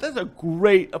 And I was like, that's a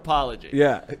great apology.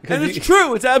 Yeah. And it's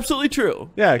true. It's absolutely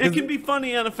true. Yeah. It can be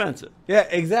funny and offensive. Yeah,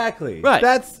 exactly. Right.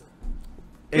 That's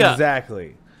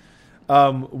exactly.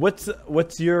 What's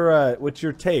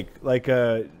your take?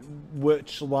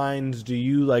 Which lines do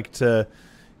you like to,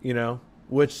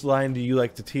 which line do you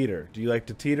like to teeter? Do you like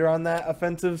to teeter on that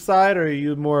offensive side, or are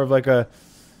you more of a...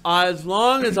 As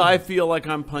long as I feel like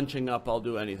I'm punching up, I'll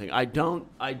do anything. I've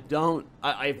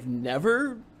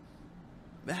never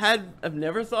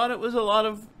thought it was a lot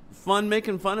of fun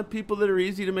making fun of people that are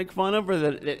easy to make fun of, or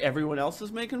that everyone else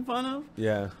is making fun of.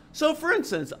 Yeah. So, for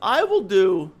instance, I will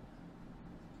do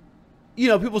you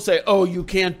know, people say, oh, you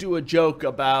can't do a joke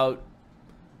about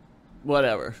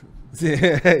whatever.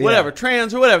 Whatever,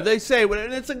 trans or whatever. They say,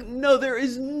 and it's like, no, there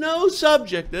is no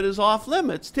subject that is off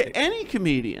limits to any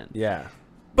comedian. Yeah.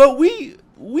 But we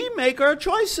make our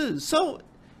choices. So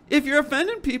if you're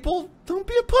offending people, don't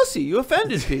be a pussy. You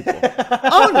offended people.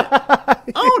 Own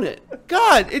it. Own it.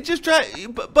 God, it just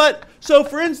but so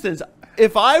for instance,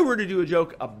 if I were to do a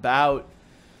joke about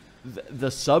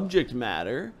the subject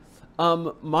matter,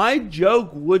 my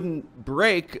joke wouldn't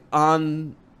break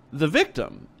on the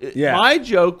victim. Yeah. My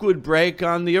joke would break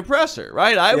on the oppressor,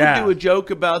 right? I would do a joke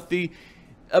about the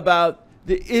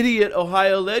idiot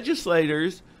Ohio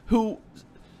legislators who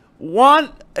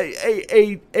want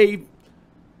a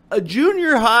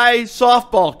junior high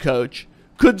softball coach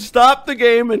could stop the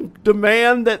game and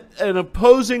demand that an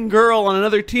opposing girl on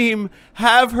another team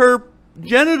have her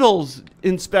genitals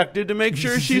inspected to make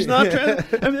sure she's not trans.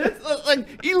 I mean, it's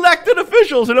like elected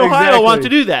officials in Ohio want to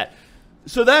do that.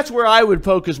 So that's where I would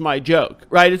focus my joke,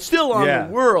 right? It's still on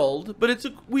the world, but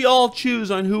we all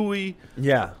choose on who's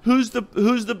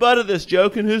the butt of this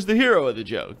joke and who's the hero of the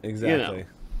joke. Exactly. You know?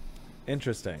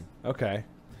 Interesting. Okay.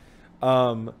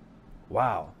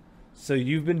 Wow. So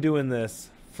you've been doing this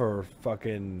for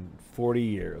fucking 40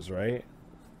 years, right?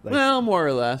 Like, well, more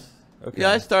or less. Okay.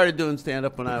 Yeah, I started doing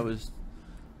stand-up when I was,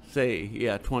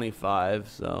 25.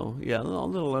 So, yeah, a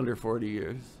little under 40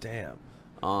 years. Damn.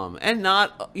 And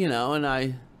not, and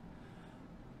I,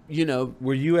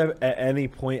 Were you at any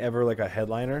point ever like a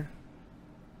headliner?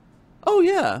 Oh,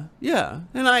 yeah. Yeah.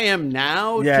 And I am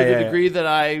now to the degree that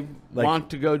I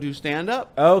want to go do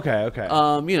stand-up. Oh, okay.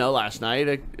 Last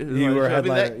night. You were a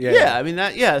headliner?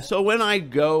 Yeah. So when I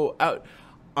go out,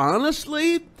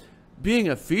 honestly, being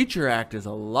a feature act is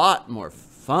a lot more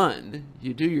fun.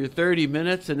 You do your 30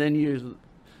 minutes and then you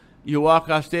walk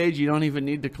off stage. You don't even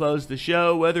need to close the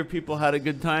show. Whether people had a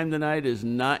good time tonight is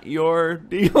not your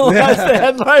deal. That's the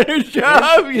headliner's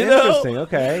job, Interesting.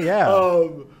 Okay, yeah.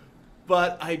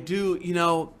 But I do,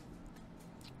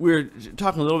 we were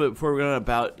talking a little bit before we went on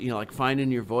about, like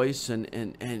finding your voice and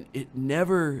it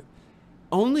never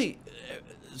only,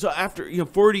 so after,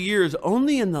 40 years,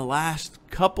 only in the last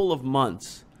couple of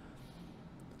months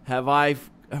have I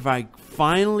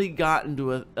finally gotten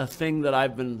to a thing that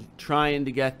I've been trying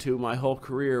to get to my whole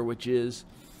career, which is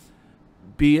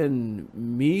being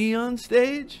me on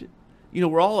stage.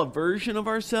 We're all a version of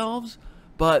ourselves,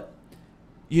 but,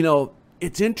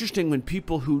 it's interesting when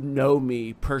people who know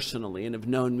me personally and have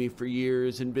known me for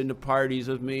years and been to parties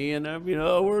with me and,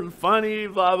 we're funny,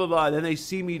 blah, blah, blah. Then they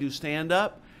see me do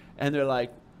stand-up and they're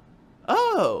like,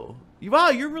 oh, wow,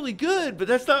 you're really good, but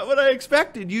that's not what I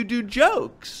expected. You do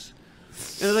jokes.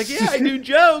 And I was like, yeah, I do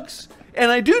jokes. And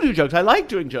I do jokes. I like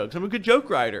doing jokes. I'm a good joke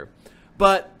writer.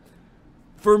 But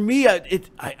for me,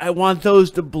 I want those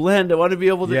to blend. I want to be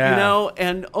able to,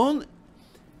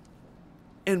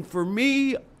 and for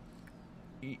me,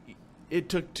 it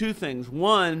took two things.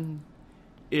 One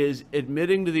is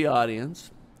admitting to the audience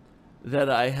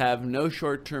that I have no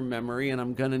short-term memory and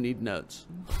I'm going to need notes.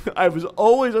 I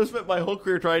spent my whole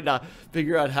career trying to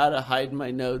figure out how to hide my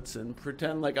notes and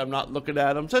pretend like I'm not looking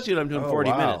at them, especially when I'm doing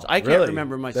 40 minutes. I can't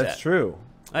remember my set. That's true.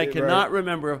 I cannot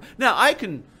remember. Now, I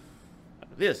can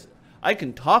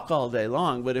talk all day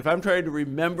long, but if I'm trying to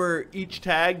remember each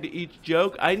tag to each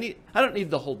joke, I don't need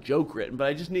the whole joke written, but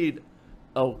I just need,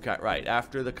 right,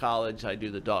 after the college, I do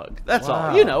the dog. That's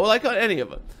all, like any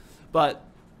of it. But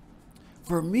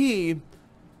for me,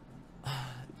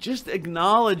 just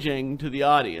acknowledging to the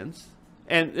audience,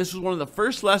 and this was one of the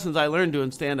first lessons I learned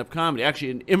doing stand-up comedy, actually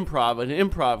an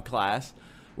improv class,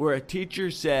 where a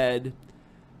teacher said,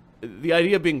 the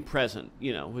idea of being present,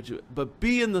 but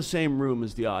be in the same room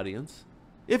as the audience.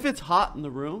 If it's hot in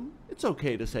the room, it's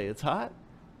okay to say it's hot.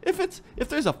 If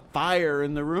there's a fire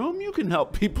in the room, you can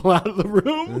help people out of the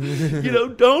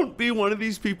room. Don't be one of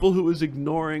these people who is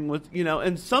ignoring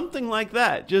and something like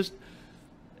that. Just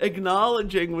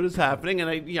acknowledging what is happening,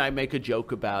 and I make a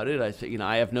joke about it. I say,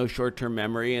 I have no short-term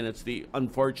memory, and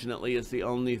unfortunately, it's the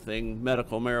only thing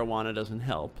medical marijuana doesn't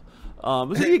help.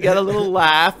 So you get a little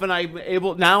laugh, and I'm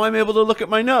able to look at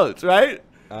my notes, right?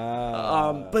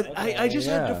 But I just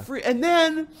had to free, and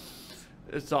then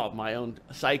it's all my own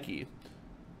psyche.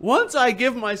 Once I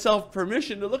give myself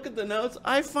permission to look at the notes,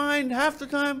 I find half the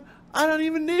time I don't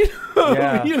even need them.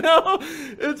 Yeah.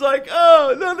 It's like,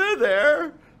 oh no, they're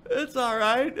there. It's all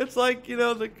right. It's like,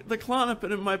 the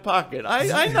Klonopin in my pocket.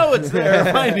 I know it's there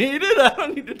if I need it. I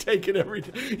don't need to take it every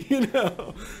day,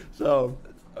 So,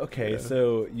 okay,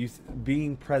 so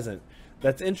being present.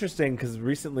 That's interesting because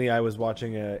recently I was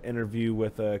watching an interview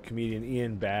with a comedian,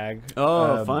 Ian Bagg.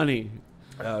 Oh, funny.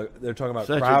 They're talking about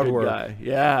Such crowd a good work. guy.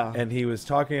 Yeah. And he was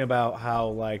talking about how,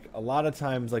 like, a lot of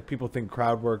times, like, people think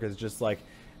crowd work is just, like,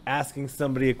 asking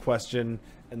somebody a question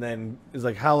and then is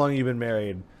like, how long you been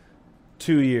married?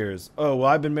 2 years. Oh, well,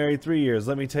 I've been married 3 years.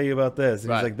 Let me tell you about this.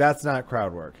 And he's like, that's not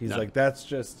crowd work. He's like, that's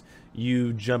just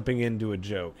you jumping into a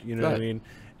joke. You know what I mean?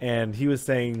 And he was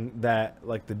saying that,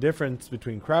 like, the difference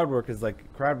between crowd work is,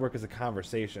 like, crowd work is a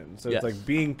conversation. So it's like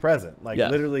being present, like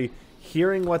literally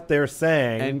hearing what they're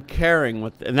saying and caring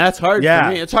with, and that's hard for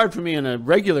me. It's hard for me in a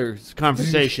regular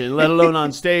conversation, let alone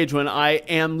on stage when I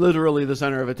am literally the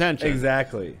center of attention.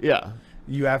 Exactly. Yeah.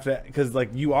 You have to, because, like,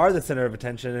 you are the center of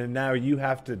attention, and now you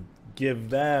have to give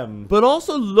them. But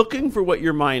also looking for what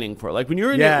you're mining for. Like when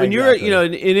you're in, you're you know,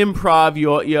 in improv,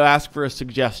 you ask for a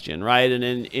suggestion, right? And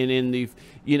in the,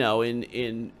 you know,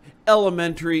 in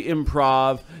elementary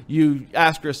improv, you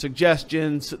ask for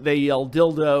suggestions, they yell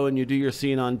dildo, and you do your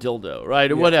scene on dildo,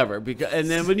 right? Or whatever. And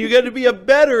then when you get to be a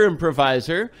better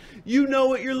improviser, you know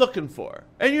what you're looking for.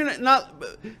 And you're not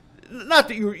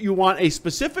that you want a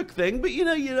specific thing, but you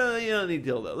don't need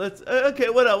dildo. Let's okay,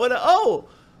 what else?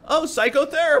 Oh,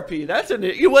 psychotherapy. That's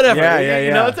whatever. Yeah.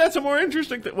 You know, that's a more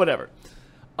interesting thing. Whatever.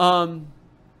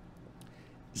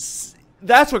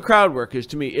 That's what crowd work is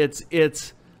to me.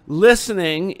 It's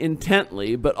listening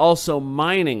intently, but also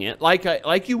mining it,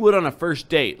 like you would on a first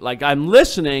date. Like I'm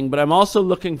listening, but I'm also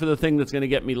looking for the thing that's going to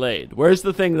get me laid. Where's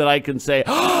the thing that I can say,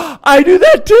 oh, I do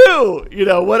that too? You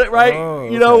know what? Right? Oh,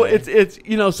 you know, it's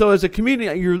you know. So as a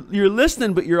comedian, you're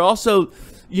listening, but you're also,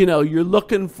 you know, you're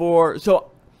looking for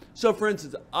So for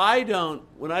instance,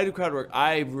 when I do crowd work,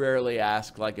 I rarely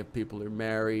ask like if people are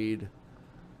married,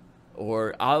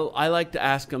 or I like to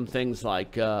ask them things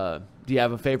like, do you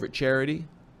have a favorite charity?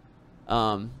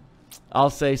 I'll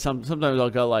say sometimes I'll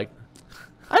go like,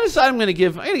 I decide I'm gonna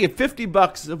give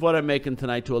 $50 of what I'm making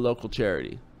tonight to a local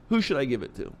charity. Who should I give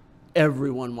it to?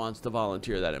 Everyone wants to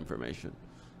volunteer that information.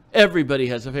 Everybody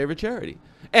has a favorite charity,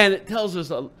 and it tells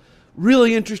us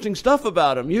really interesting stuff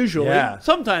about them, usually. Yeah.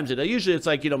 Sometimes usually it's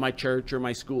like, you know, my church or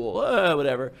my school,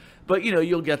 whatever. But, you know,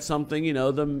 you'll get something, you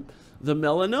know, the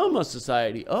Melanoma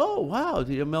Society. Oh, wow,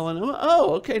 do you have melanoma?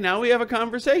 Oh, okay, now we have a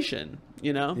conversation,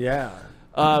 you know? Yeah.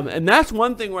 And that's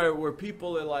one thing where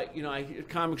people are like, you know, I hear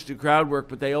comics do crowd work,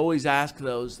 but they always ask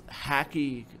those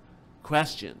hacky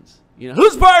questions. You know,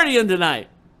 who's partying tonight?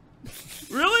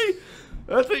 Really?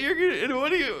 That's what you're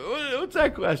gonna, what's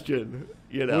that question?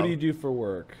 You know? What do you do for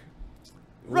work?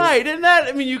 Right, and that,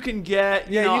 I mean, you can get,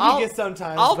 you know, you can get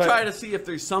sometimes. I'll try to see if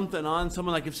there's something on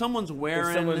someone, like if someone's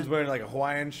wearing like a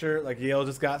Hawaiian shirt, like Yale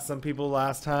just got some people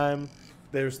last time.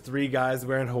 There's 3 guys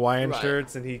wearing Hawaiian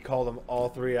shirts, and he called them all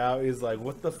 3 out. He's like,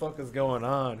 what the fuck is going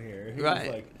on here? He was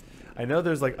like, I know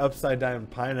there's like upside down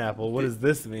pineapple. What does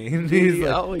this mean? He's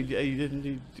like, you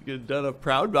didn't done a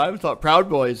Proud Boy. I thought Proud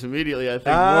Boys immediately. I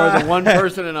think more than one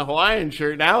person in a Hawaiian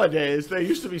shirt nowadays. They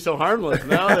used to be so harmless.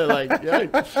 Now they're like,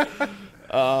 yikes.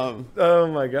 Oh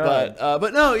my god!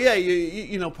 But no, yeah,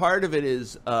 you know, part of it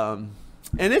is, and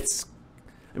it's,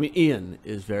 I mean, Ian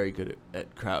is very good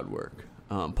at crowd work.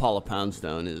 Paula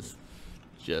Poundstone is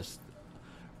just,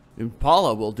 and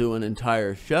Paula will do an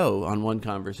entire show on one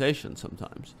conversation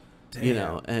sometimes. Damn. You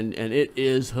know, and it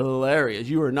is hilarious.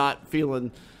 You are not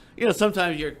feeling, you know,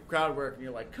 sometimes you're crowd work and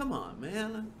you're like, come on,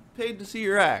 man, I'm paid to see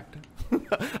your act.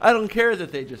 I don't care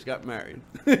that they just got married,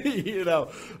 you know,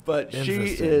 but she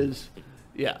is.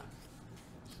 Yeah.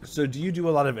 So do you do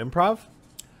a lot of improv?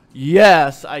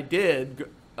 Yes, I did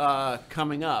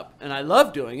coming up, and I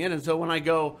love doing it. And so when I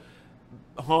go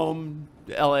home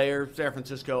to LA or San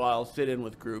Francisco, I'll fit in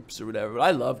with groups or whatever. But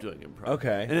I love doing improv.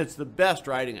 Okay. And it's the best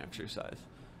writing exercise.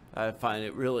 I find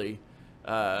it really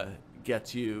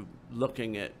gets you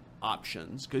looking at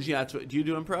options, because that's what, do you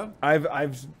do improv?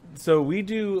 So we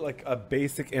do like a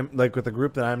basic like with the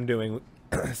group that I'm doing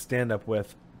stand up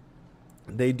with.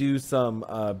 They do some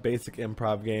basic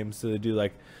improv games. So they do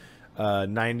like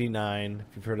 99,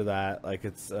 if you've heard of that. Like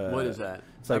it's what is that?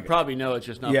 It's like, I probably know, it's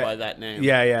just not by that name.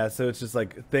 Yeah. So it's just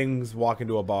like things, walk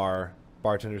into a bar,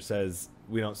 bartender says,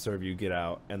 we don't serve you, get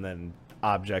out, and then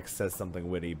object says something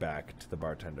witty back to the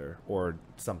bartender or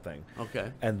something.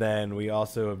 Okay. And then we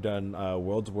also have done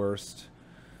World's Worst.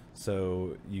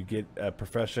 So you get a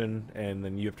profession, and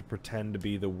then you have to pretend to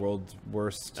be the world's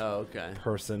worst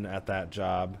person at that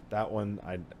job. That one,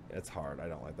 it's hard. I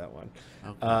don't like that one.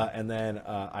 Okay. And then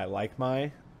I Like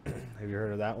My. Have you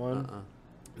heard of that one?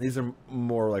 These are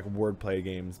more like wordplay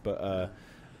games, but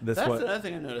that's another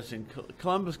thing I noticed in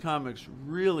Columbus comics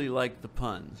really like the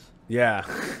puns. Yeah.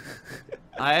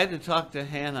 I had to talk to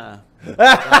Hannah.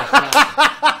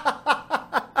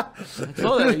 I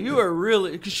told her, you are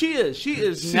really, because she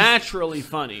is naturally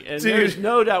funny, and there's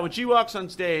no doubt when she walks on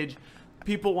stage,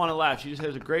 people want to laugh. She just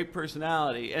has a great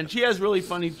personality, and she has really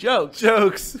funny jokes.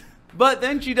 But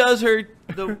then she does the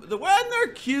when they're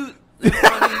cute and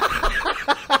funny,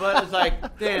 but it's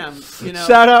like, damn, you know.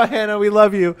 Shout out, Hannah, we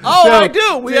love you. Oh, no, I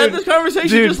do. We had this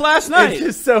conversation just last night. It's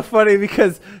just so funny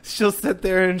because she'll sit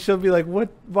there and she'll be like, "What?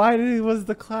 Why was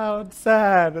the clown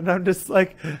sad?" And I'm just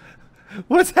like,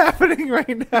 "What's happening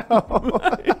right now?"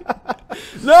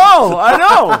 No, I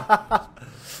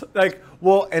know. Like,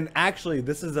 well, and actually,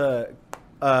 this is a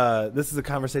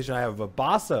conversation I have with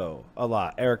Basso a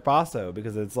lot, Eric Basso,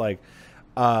 because it's like,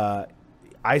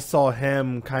 I saw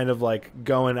him kind of like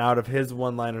going out of his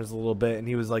one-liners a little bit, and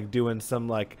he was like doing some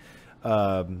like,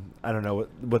 I don't know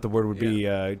what the word would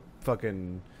be,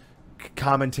 fucking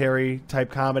commentary type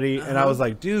comedy, and I was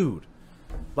like, dude,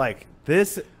 like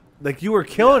this, like you were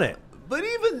killing it. But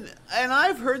even, and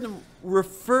I've heard them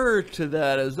refer to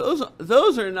that as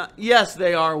those are not, yes,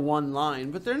 they are one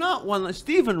line, but they're not one line.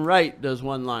 Stephen Wright does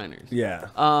one-liners.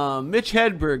 Yeah. Mitch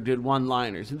Hedberg did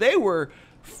one-liners. They were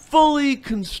fully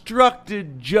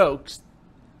constructed jokes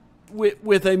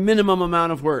with a minimum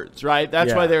amount of words, right?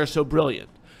 That's why they're so brilliant.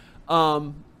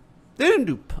 They didn't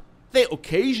do,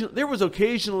 there was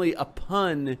occasionally a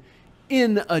pun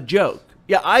in a joke.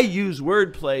 Yeah, I use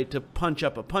wordplay to punch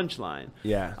up a punchline.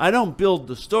 Yeah. I don't build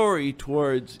the story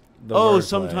towards,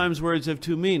 sometimes words have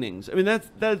two meanings. I mean, it's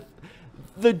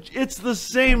the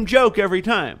same joke every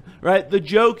time, right? The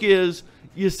joke is,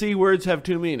 you see words have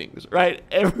two meanings, right?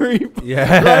 Every pun,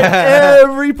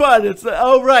 it's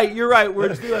right, you're right,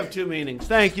 words do have two meanings.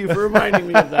 Thank you for reminding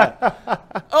me of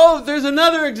that. Oh, there's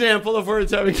another example of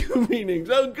words having two meanings.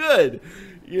 Oh, good.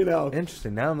 You know.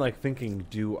 Interesting. Now I'm like thinking,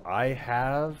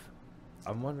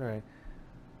 I'm wondering,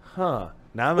 now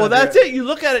I'm that's it. You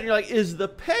look at it and you're like, is the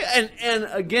pay, and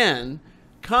again,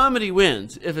 comedy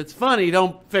wins. If it's funny,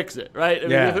 don't fix it, right? I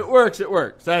mean, if it works, it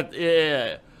works.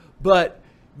 But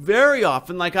very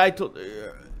often, like I told,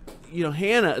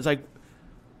 Hannah, it's like,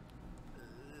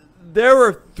 there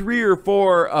were 3 or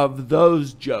 4 of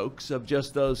those jokes, of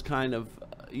just those kind of,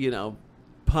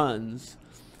 puns,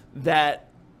 that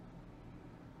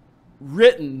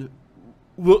written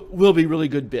will be really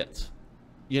good bits,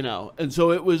 and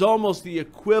so it was almost the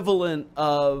equivalent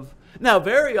of, now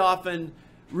very often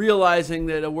realizing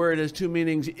that a word has two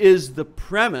meanings is the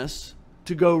premise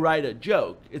to go write a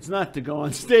joke. It's not to go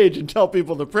on stage and tell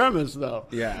people the premise, though.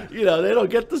 Yeah. They don't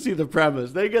get to see the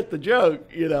premise. They get the joke,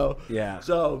 Yeah.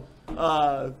 So,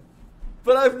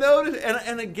 but I've noticed,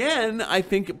 and again, I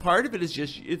think part of it is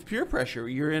just, it's peer pressure.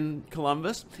 You're in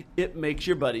Columbus. It makes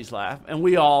your buddies laugh. And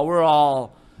we're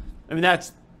all, I mean,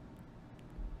 that's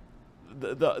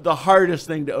the hardest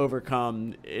thing to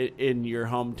overcome in your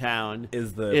hometown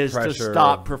is to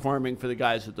stop performing for the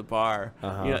guys at the bar,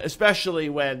 especially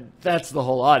when that's the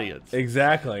whole audience.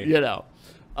 Exactly.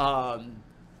 But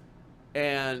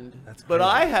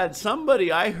I had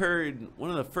somebody, I heard one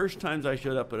of the first times I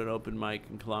showed up at an open mic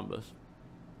in Columbus,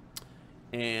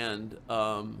 and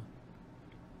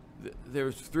there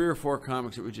was 3 or 4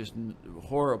 comics that were just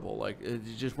horrible, like they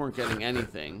just weren't getting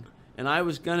anything, and I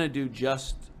was gonna do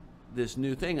just this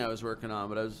new thing I was working on,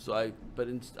 but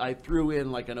I threw in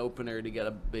like an opener to get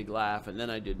a big laugh, and then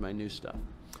I did my new stuff.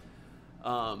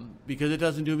 Because it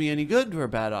doesn't do me any good for a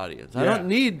bad audience. I don't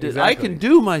need to. Exactly. I can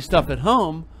do my stuff at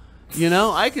home.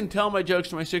 I can tell my jokes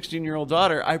to my 16-year-old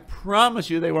daughter. I promise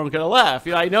you they won't get a laugh.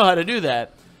 I know how to do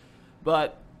that.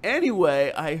 But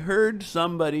anyway, I heard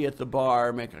somebody at the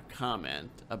bar make a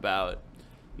comment about,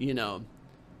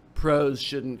 pros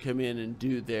shouldn't come in and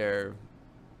do their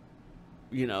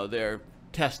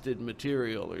tested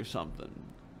material or something.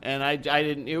 And I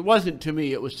didn't, it wasn't to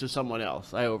me, it was to someone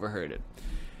else. I overheard it.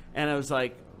 And I was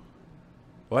like,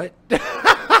 what?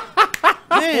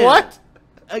 Man, what?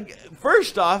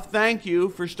 First off, thank you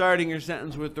for starting your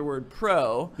sentence with the word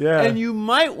pro. Yeah. And you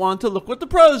might want to look what the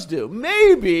pros do.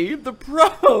 Maybe the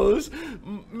pros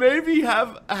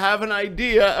have an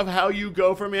idea of how you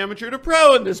go from amateur to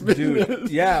pro in this business. Dude,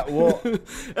 yeah, well.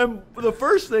 And the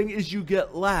first thing is you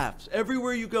get laughs.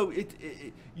 Everywhere you go,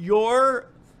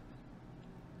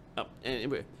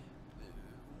 anyway,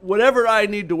 whatever I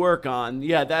need to work on,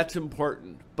 that's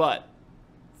important. But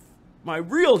my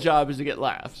real job is to get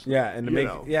laughs. Yeah, and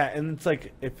to and it's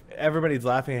like, if everybody's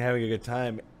laughing and having a good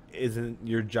time, isn't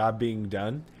your job being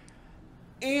done?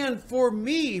 And for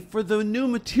me, for the new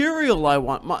material I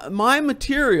want, my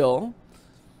material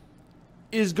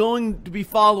is going to be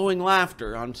following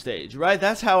laughter on stage, right?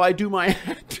 That's how I do my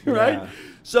act, right? Yeah.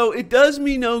 So it does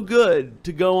me no good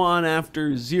to go on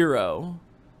after 0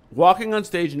 walking on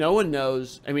stage, no one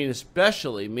knows. I mean,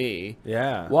 especially me.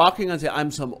 Yeah. Walking on stage,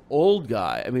 I'm some old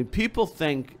guy. I mean, people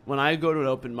think when I go to an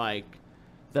open mic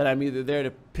that I'm either there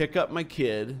to pick up my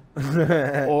kid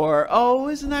or, oh,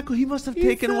 isn't that cool? He must have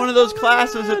taken one of those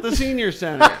classes at the senior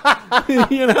center.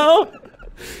 You know?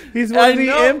 He's one of the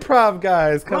improv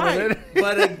guys coming in.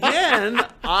 But again,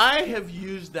 I have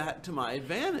used that to my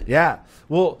advantage. Yeah.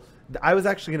 Well, I was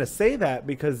actually going to say that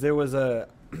because there was a,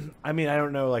 I mean, I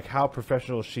don't know like how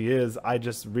professional she is. I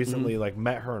just recently like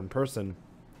met her in person,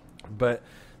 but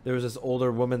there was this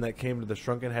older woman that came to the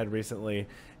Shrunken Head recently,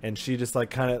 and she just like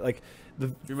kind of like the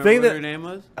Do you remember thing what that her name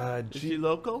was? Is she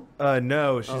local?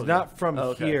 No, she's not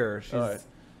from here. She's right.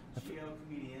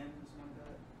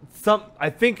 I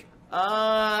think.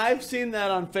 I've seen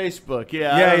that on Facebook.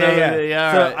 Yeah.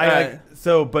 Yeah.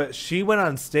 But she went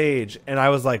on stage, and I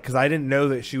was like, because I didn't know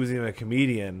that she was even a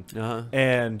comedian.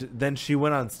 And then she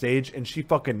went on stage, and she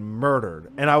fucking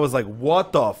murdered. And I was like,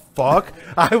 what the fuck?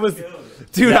 I was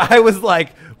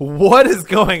like, what is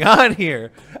going on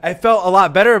here? I felt a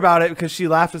lot better about it because she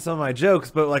laughed at some of my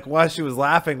jokes, but like while she was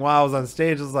laughing while I was on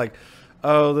stage, I was like,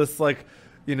 oh, this like,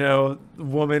 you know,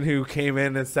 woman who came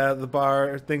in and sat at the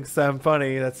bar thinks I'm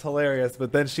funny. That's hilarious.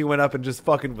 But then she went up and just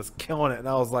fucking was killing it. And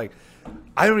I was like,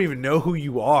 I don't even know who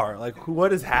you are. Like,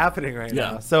 what is happening right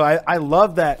now? So I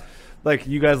love that. Like,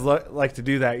 you guys like to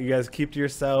do that. You guys keep to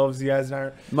yourselves. You guys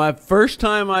aren't. My first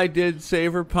time I did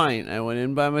Savor Pint, I went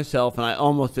in by myself, and I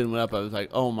almost didn't went up. I was like,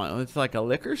 oh, my. It's like a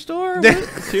liquor store?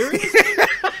 Serious?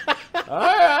 All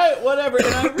right, whatever. And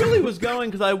I really was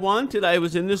going because I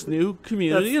was in this new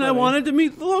community, and I wanted to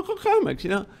meet the local comics,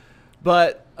 you know.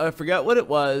 But I forgot what it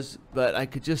was, but I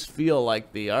could just feel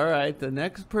like all right, the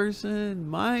next person,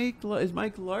 is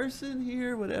Mike Larsen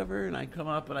here, whatever. And I come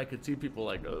up, and I could see people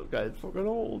like, oh, guy's fucking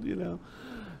old, you know.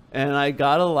 And I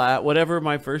got a laugh, whatever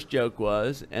my first joke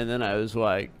was, and then I was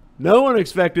like, no one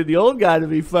expected the old guy to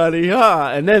be funny,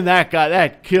 huh? And then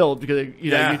that killed because,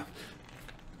 you know,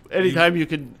 anytime you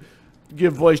can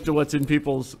give voice to what's in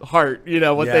people's heart, you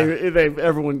know, what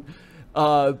everyone,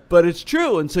 but it's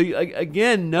true. And so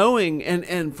again, knowing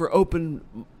and for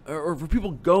open or for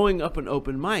people going up in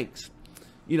open mics,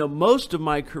 you know, most of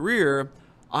my career,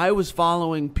 I was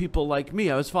following people like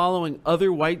me. I was following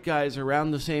other white guys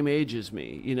around the same age as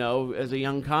me, you know, as a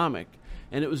young comic.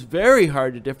 And it was very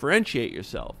hard to differentiate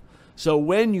yourself. So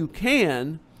when you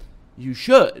can, you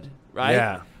should, right?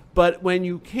 Yeah. But when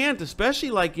you can't,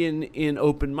 especially like in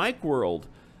open mic world,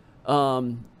 you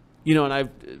know, and I've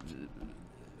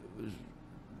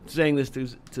saying this to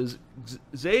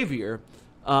Xavier,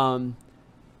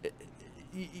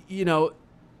 you know,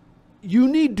 you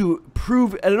need to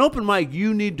prove at an open mic.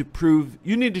 You need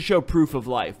to show proof of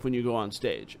life when you go on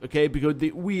stage, okay? Because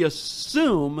we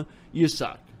assume you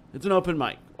suck. It's an open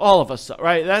mic. All of us suck,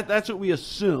 right? That's what we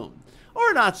assume,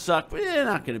 or not suck, but they're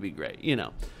not going to be great, you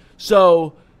know.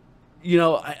 So. You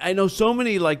know, I know so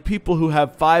many like people who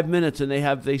have 5 minutes and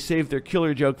they save their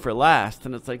killer joke for last,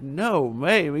 and it's like, no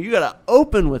way, you got to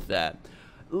open with that.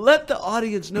 Let the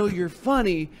audience know you're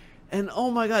funny, and oh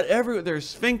my God, their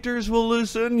sphincters will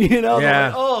loosen. You know,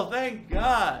 like, oh thank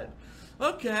God,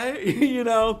 okay, you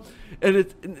know, and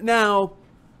it's now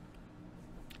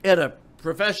at a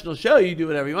professional show you do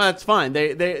whatever you want. That's fine.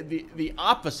 The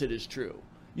opposite is true.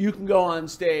 You can go on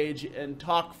stage and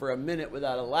talk for a minute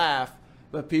without a laugh.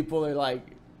 But people are like,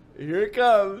 here it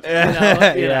comes. You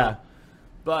know, you know.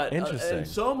 But interesting. And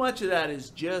so much of that is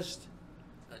just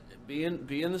be in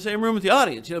the same room with the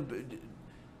audience. You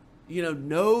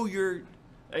know your.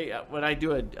 When I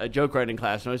do a joke writing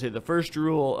class, I always say the first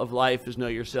rule of life is know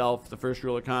yourself. The first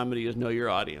rule of comedy is know your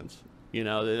audience. You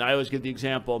know, and I always give the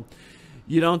example: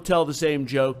 you don't tell the same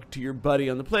joke to your buddy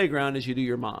on the playground as you do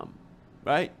your mom.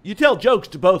 Right? You tell jokes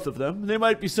to both of them. They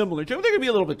might be similar jokes. They're going to be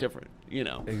a little bit different, you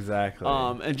know. Exactly.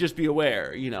 And just be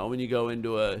aware, you know, when you go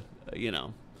into you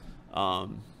know.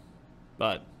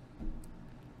 But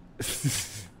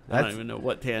I don't even know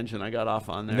what tangent I got off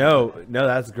on there. No,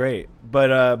 that's great.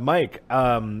 But Mike,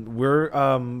 we're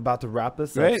about to wrap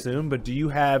this up soon. But do you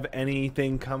have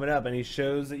anything coming up? Any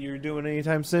shows that you're doing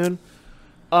anytime soon?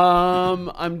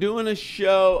 I'm doing a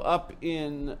show up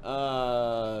in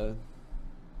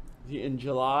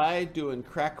July, doing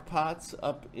Crackpots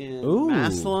up in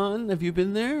Massillon. Have you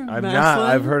been there? I've not.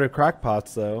 I've heard of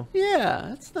Crackpots though.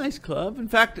 Yeah, it's a nice club. In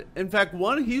fact,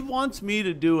 he wants me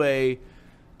to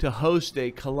host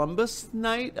a Columbus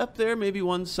night up there, maybe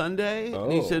one Sunday.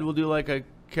 And he said we'll do like a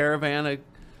caravan of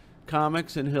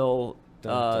comics, and he'll.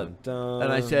 Dun, dun, dun.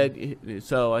 And I said,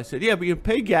 yeah, but you can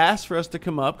pay gas for us to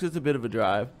come up because it's a bit of a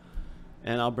drive,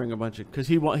 and I'll bring a bunch of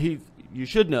you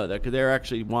should know that because they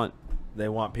actually want They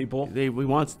want people. We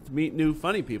want to meet new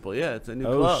funny people. Yeah, it's a new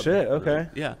club. Oh shit! Okay.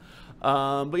 Yeah,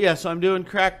 but yeah, so I'm doing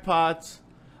Crackpots.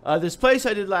 This place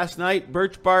I did last night,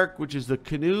 Birch Bark, which is the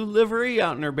canoe livery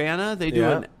out in Urbana.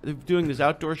 They're doing this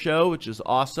outdoor show, which is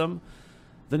awesome.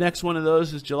 The next one of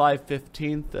those is July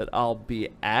 15th that I'll be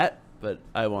at, but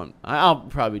I'll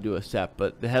probably do a set.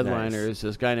 But the headliner is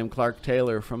this guy named Clark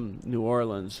Taylor from New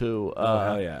Orleans, who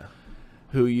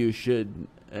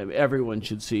everyone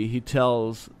should see. He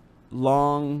tells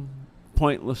long,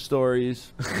 pointless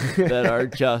stories that are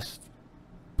just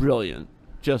brilliant.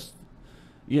 Just,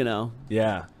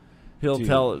 Yeah. He'll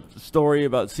tell a story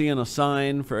about seeing a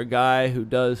sign for a guy who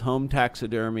does home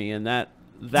taxidermy, and that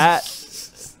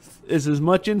is as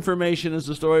much information as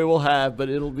the story will have, but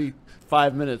it'll be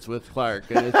 5 minutes with Clark,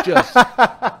 and it's just,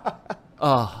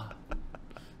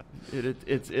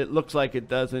 it looks like it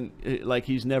doesn't, like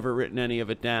he's never written any of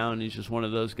it down. He's just one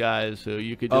of those guys who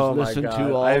you could just listen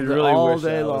to all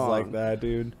day long. Like that,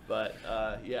 dude. But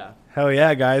yeah. Hell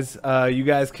yeah, guys. You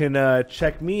guys can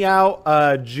check me out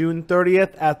June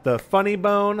 30th at the Funny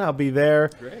Bone. I'll be there.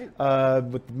 Great.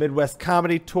 With the Midwest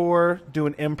Comedy Tour,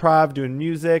 doing improv, doing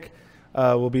music.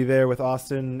 We'll be there with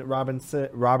Austin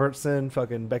Robertson,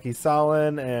 fucking Becky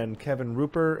Solin, and Kevin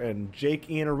Rupert, and Jake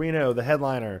Iannarino, the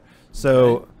headliner.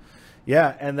 So,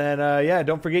 yeah. And then,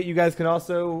 don't forget you guys can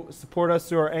also support us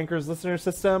through our Anchors listener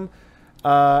system.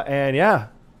 And, yeah.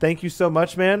 Thank you so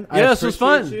much, man. Yeah, this was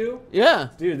fun. Yeah.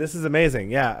 Dude, this is amazing.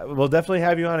 Yeah, we'll definitely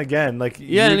have you on again.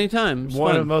 Anytime. It's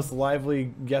one fun. of the most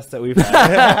lively guests that we've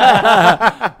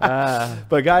had.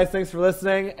 But guys, thanks for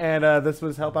listening. And this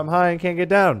was Help I'm High and Can't Get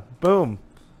Down. Boom.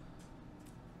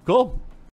 Cool.